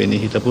විටම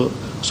පෙනී හිටපු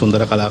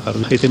සුන්දර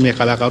කලාකරුවා. ඉතින් මේ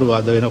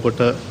කලාකරුවා අද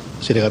වෙනකොට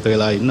සිරගත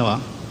වෙලා ඉන්නවා.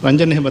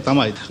 රංජන් එහෙම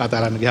තමයි කතා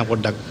කරන්න ගියාම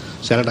පොඩ්ඩක්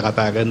සැරට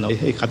කතා කරනවා.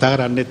 ඒ කතා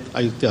කරන්නේ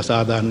අයිති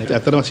අසාධාරණ.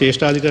 ඇත්තටම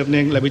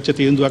ශ්‍රේෂ්ඨාධිකරණයෙන් ලැබිච්ච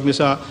තීන්දුවක්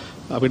නිසා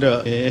අපිට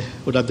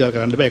උඩක් දේවල්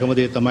කරන්න බෑ. එකම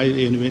දේ තමයි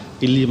ඒ වෙනුවෙන්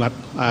ඉල්ලීමක්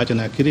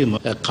ආයෝජනය කිරීම.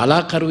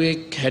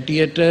 කලාකරුවෙක්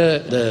හැටියට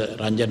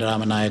රංජන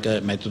රාමනායක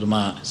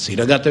මැතිතුමා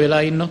සිරගත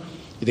වෙලා ඉන්නවා.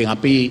 ඉතින්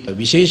අපි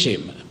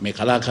විශේෂයෙන්ම මේ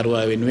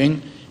කලාකරුවා වෙනුවෙන්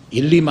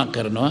ඉල්ලීමක්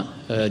කරනවා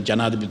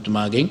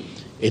ජනාධිපතිතුමාගෙන්.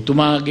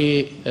 එතුමාගේ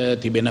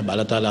තිබෙන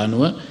බලතල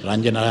අනුව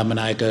රංජන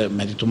රාමනායක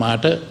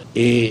මැතිතුමාට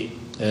ඒ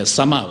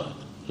සමාව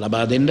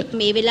ලබා දෙන්න.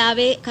 මේ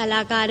වෙලාවේ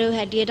කලාකාරයෝ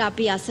හැටියට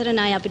අපි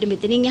අසරණයි. අපිට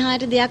මෙතනින්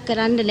එහාට දෙයක්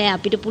කරන්න නෑ.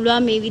 අපිට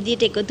පුළුවන් මේ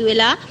විදිහට එකතු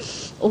වෙලා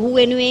ඔහු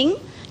වෙනුවෙන්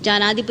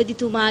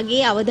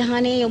ජනාධිපතිතුමාගේ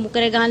අවධානය යොමු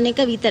කරගන්න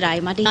එක විතරයි.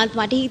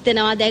 මට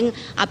හිතෙනවා දැන්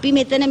අපි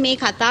මෙතන මේ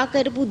කතා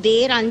කරපු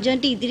දේ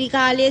රංජන්ට ඉදිරි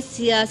කාලයේ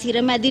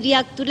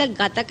සිරමැදිරියක් තුල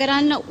ගත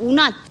කරන්න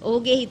උනත්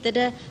ඔහුගේ හිතට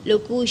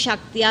ලොකු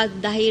ශක්තියක්,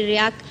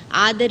 ධෛර්යයක්,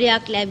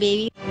 ආදරයක්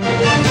ලැබෙවි.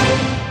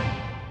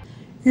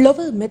 ලොව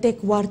මෙතෙක්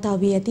වාර්තා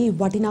වී ඇති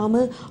වටිනාම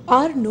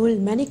ආර්0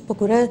 මැණික්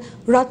පොකුර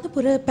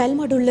රත්නපුර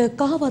පැල්මඩුල්ල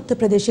කහවත්ත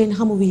ප්‍රදේශයෙන්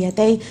හමු වී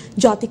ඇතැයි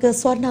ජාතික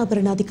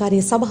ස්වර්ණාභරණ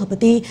අධිකාරියේ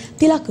සභාපති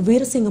තිලක්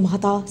වීරසිංහ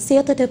මහතා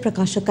සියතට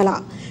ප්‍රකාශ කළා.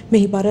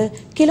 මෙහි බර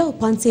කිලෝ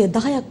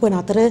 510ක් වන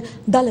අතර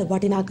දල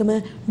වටිනාකම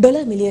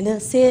ඩොලර් මිලියන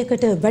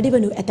 100කට වැඩි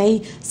වනු ඇතැයි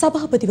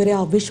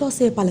සභාපතිවරයා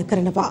විශ්වාසය පළ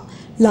කරනවා.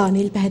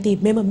 ලානිල් පැහැති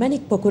මෙම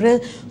මැණික් පොකුර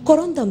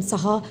කොරොන්දම්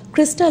සහ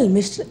ක්‍රිස්ටල්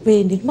මිශ්‍රවේ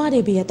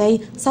නිර්මාණය වී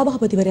ඇතැයි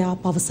සභාපතිවරයා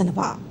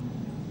පවසනවා.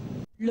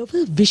 ලොව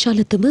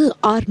විශාලතම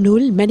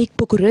ආර්0 මැණික්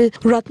පොකුර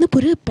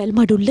රත්නපුර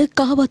පැල්මඩුල්ල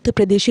කහවත්ත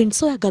ප්‍රදේශයෙන්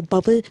සොයාගත්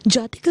බව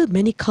ජාතික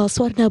මැණික් හා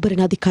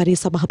ස්වර්ණාභරණ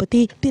අධිකාරියේ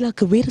සභාපති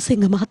තිලක්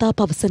වීරසිංහ මහතා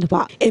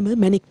පවසනවා. එම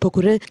මැණික්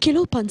පොකුර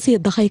කිලෝ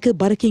 510ක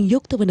බරකින්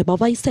යුක්ත වන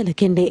බවයි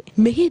සැලකෙන්නේ.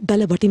 මෙහි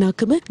දල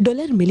වටිනාකම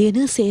ඩොලර් මිලියන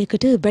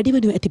 100කට වැඩි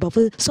වනු ඇති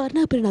බව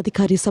ස්වර්ණාභරණ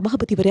අධිකාරියේ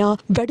සභාපතිවරයා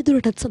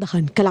වැඩිදුරටත්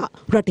සඳහන් කළා.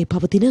 රටේ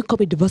පවතින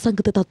කොවිඩ්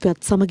වසංගත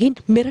තත්ත්වයක්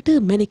සමගින් මෙරට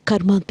මැණික්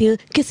කර්මාන්තය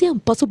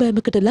කිසියම්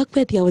පසුබෑමකට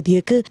ලක්ව ඇති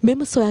අවධියක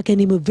මෙම සොයා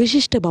ගැනීම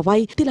විශිෂ්ට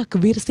බවයි තිලක්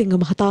වීරසිංහ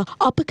මහතා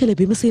අප කළ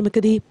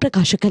විමසීමකදී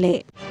ප්‍රකාශ කළේ.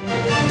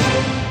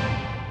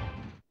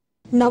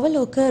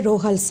 නවලෝක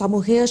රෝහල්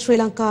සමූහය ශ්‍රී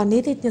ලංකා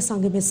නීතිඥ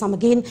සංගමය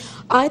සමගින්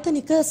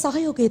ආයතනික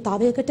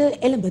සහයෝගීතාවයකට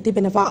එළඹ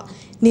තිබෙනවා.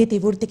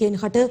 නීති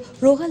වෘත්තිකයන් හට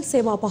රෝහල්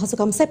සේවා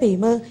පහසුකම්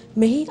සැපීම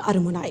මෙහි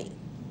අරමුණයි.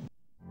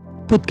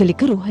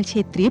 පුද්ගලික රෝහල්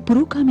ක්ෂේත්‍රයේ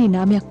පුරෝගාමී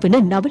නාමයක් වන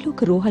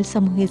නවලෝක රෝහල්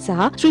සමූහය සහ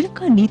ශ්‍රී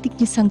ලංකා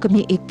නීතිඥ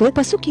සංගමයේ එක්ව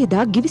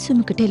පසුගියදා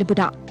ගිවිසුමකට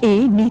එළඹුණා.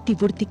 ඒ නීති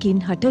වෘත්තිකයන්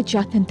හට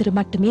ජාත්‍යන්තර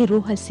මට්ටමේ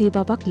රෝහල්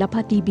සේවාවක්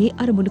ලබා දීමේ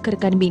අරමුණු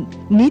කරගනිමින්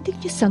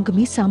නීතිඥ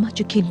සංගමේ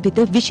සමාජිකයින්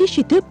වෙත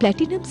විශේෂිත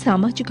ප්ලැටිනම්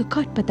සමාජික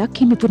කාඩ්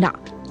පතක් හිමි වුණා.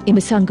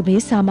 එම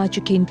සංගමයේ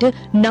සමාජිකයින්ට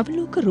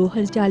නවලෝක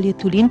රෝහල් ජාලය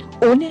තුලින්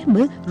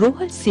ඕනෑම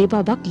රෝහල්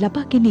සේවාවක්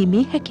ලබා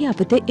ගැනීමේ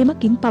හැකියාවද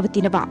එමකින්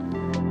පවතිනවා.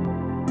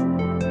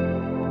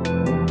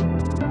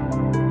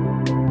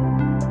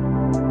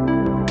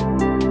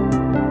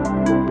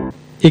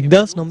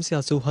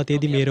 1987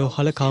 දී මේ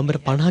රෝහල කාමර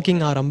 50කින්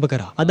ආරම්භ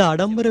කරා. අද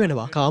ආඩම්බර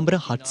වෙනවා කාමර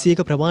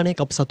 700ක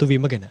ප්‍රමාණයක් අප සතු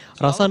වීම ගැන.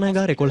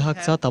 රසායනාගාර 11ක්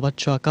සහ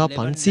තවත් ශාඛා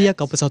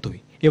 500ක් අප සතුයි.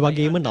 ඒ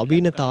වගේම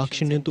නවීන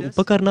තාක්ෂණික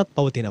උපකරණත්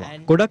පවතිනවා.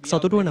 ගොඩක්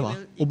සතුටු වෙනවා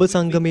ඔබ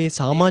සංගමයේ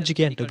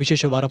සමාජිකයන්ට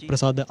විශේෂ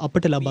වරප්‍රසාද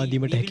අපට ලබා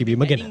දීමට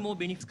හැකියවීම ගැන.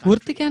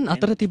 වෘත්තිකයන්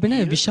අතර තිබෙන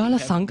විශාල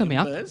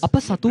සංගමයක් අප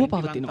සතුව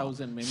පවතිනවා.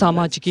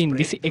 සමාජිකයින්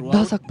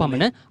 21000ක්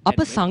පමණ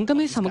අප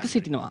සංගමයේ සමග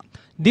සිටිනවා.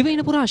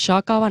 දිවයින පුරා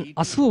ශාඛාවන්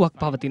 80ක්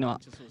පවතිනවා.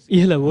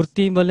 ඉහළ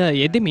වෘත්තීන් වල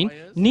යෙදෙමින්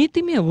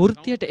නීතිමය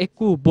වෘත්තියට එක්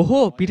වූ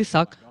බොහෝ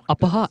පිරිසක්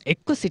අප හා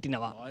එක්ව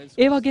සිටිනවා.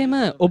 ඒ වගේම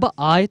ඔබ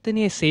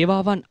ආයතනයේ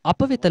සේවාවන් අප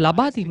වෙත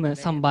ලබා දීම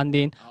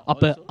සම්බන්ධයෙන්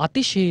අප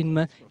අතිශයින්ම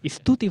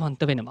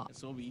ස්තුතිවන්ත වෙනවා.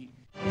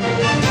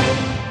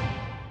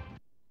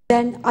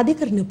 දැන්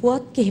අධිකරණ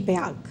පුවත්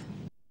කිහිපයක්.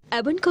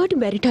 ඇවන්කාඩ්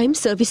මැරිටයිම්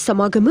සර්විස්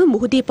සමාගම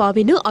මුහුදේ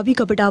පාවෙන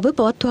අවිගබඩාව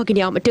පවත්වාගෙන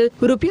යාමට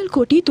රුපියල්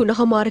කෝටි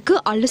 3.5ක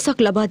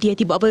අල්ලසක් ලබා දී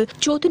ඇති බව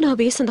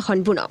චෝදනාවේ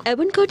සඳහන් වුණා.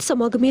 ඇවන්කාඩ්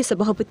සමාගමේ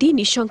සභාපති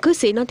නිශංක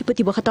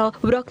සේනාධිපති මහතා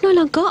රක්නා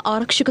ලංකා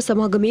ආරක්ෂක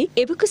සමාගමේ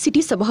එවක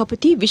සිටි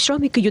සභාපති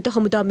විශ්‍රාමික යුද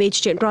හමුදා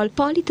මේජර් ජෙනරාල්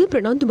පාලිත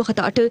ප්‍රනන්දු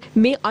මහතාට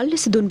මේ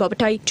අල්ලස දුන්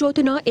බවටයි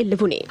චෝදනා එල්ල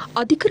වුණේ.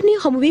 අධිකරණය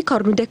හමුවේ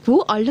කරුණු දැක් වූ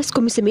අල්ලස්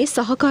කොමිසමේ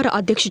සහකාර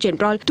අධ්‍යක්ෂ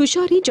ජෙනරාල්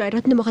තුෂාරි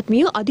ජයරත්න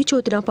මහත්මිය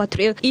අධිචෝදනා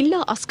පත්‍රය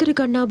ඉල්ලා අස්කර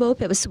ගන්නා බව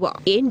පැවසුවා.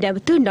 ඒ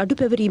නැවත නඩු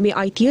පැවරීමේ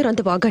අයිතිය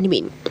රඳවා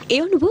ගනිමින්. ඒ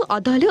අනුව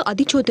අදාළ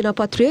අධිචෝදනා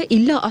පත්‍රය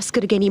ඉල්ලා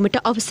අස්කර ගැනීමට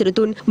අවසර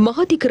දුන්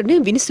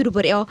මහාධිකරණ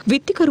විනිසුරුවරයා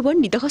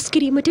විත්තිකරුවන් නිදහස්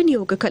කිරීමට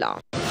නියෝග කළා.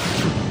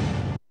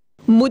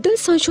 මුදල්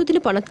සංශෝධන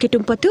පනත්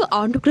කෙටුම්පත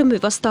ආණ්ඩුක්‍රම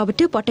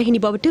ව්‍යවස්ථාවට පටහැනි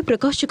බවට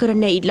ප්‍රකාශ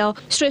කරන්න ඉල්ලා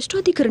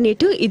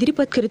ශ්‍රේෂ්ඨාධිකරණයට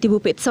ඉදිරිපත් කර තිබූ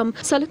පෙත්සම්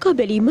සලකා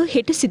බැලීම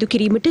හෙට සිදු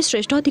කිරීමට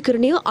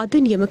ශ්‍රේෂ්ඨාධිකරණය අද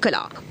නියම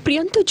කළා.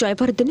 ප්‍රියන්ත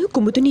ජයවර්ධන,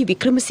 කුමුදුනි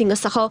වික්‍රමසිංහ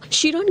සහ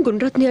ශිරාන්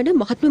ගුණරත්න යන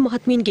මහත්ම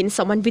මහත්මීන්ගෙන්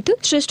සමන්විත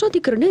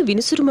ශ්‍රේෂ්ඨාධිකරණ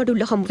විනිසුරු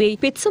මඩුල්ල හමුවේ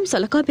පෙත්සම්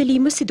සලකා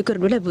බැලීම සිදු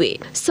කරනු ලැබුවේ.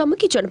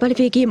 සමගි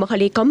ජනබලවේගයේ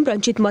මහලේකම්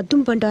රංජිත්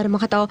මද්දුම් බණ්ඩාර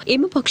මහතා,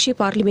 එම පක්ෂයේ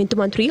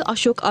පාර්ලිමේන්තු මන්ත්‍රී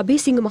අශෝක්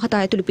අබේසිංහ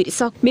මහතා ඇතුළු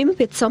පිරිසක් මෙම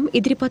පෙත්සම්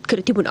ඉදිරිපත්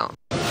කර තිබුණා.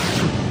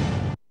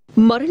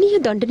 මරණීය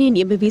දණ්ඩනය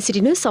නියම වී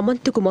සිටින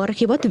සමන්ත කුමාර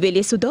හෙවත්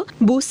වෙලේසුදා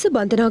බූස්ස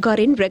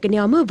බන්ධනාගාරයෙන් රැගෙන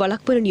යාම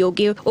වළක්වන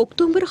නියෝගය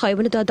ඔක්තෝබර් 6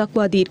 වනදා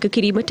දක්වා දීර්ඝ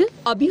කිරීමට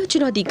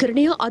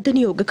අභියාචනාධිකරණය අද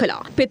නියෝග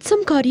කළා.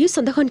 පෙත්සම්කාරිය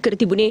සඳහන් කර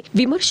තිබුණේ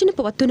විමර්ශන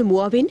පවත්වන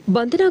මුවාවෙන්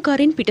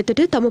බන්ධනාගාරයෙන්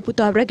පිටතට තම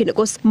පුතා රැගෙන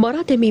ගොස්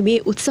මරා දැමීමේ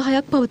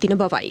උත්සාහයක් පවතින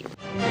බවයි.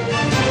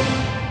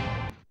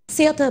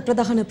 සියත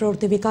ප්‍රධාන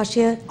ප්‍රවෘත්ති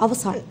විකාශය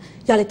අවසන්.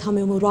 යලිත්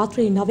හමුවෙමු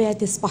රාත්‍රී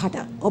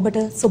 9:35ට.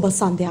 ඔබට සුබ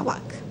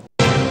සන්ධ්‍යාවක්.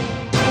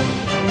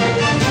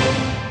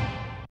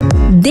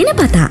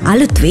 දිනපතා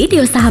අලුත්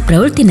වීඩියෝ සහ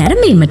ප්‍රවෘත්ති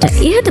නැරඹීමට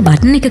ඉහත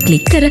බටන් එක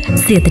ක්ලික් කර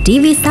සියත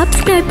TV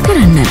සබ්ස්ක්‍රයිබ්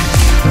කරන්න.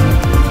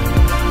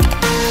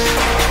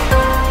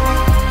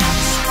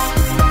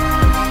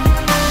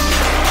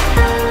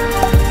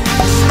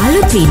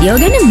 අලුත් වීඩියෝ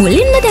ගැන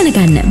මුලින්ම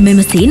දැනගන්න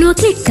මෙම සීනුව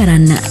ක්ලික්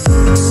කරන්න.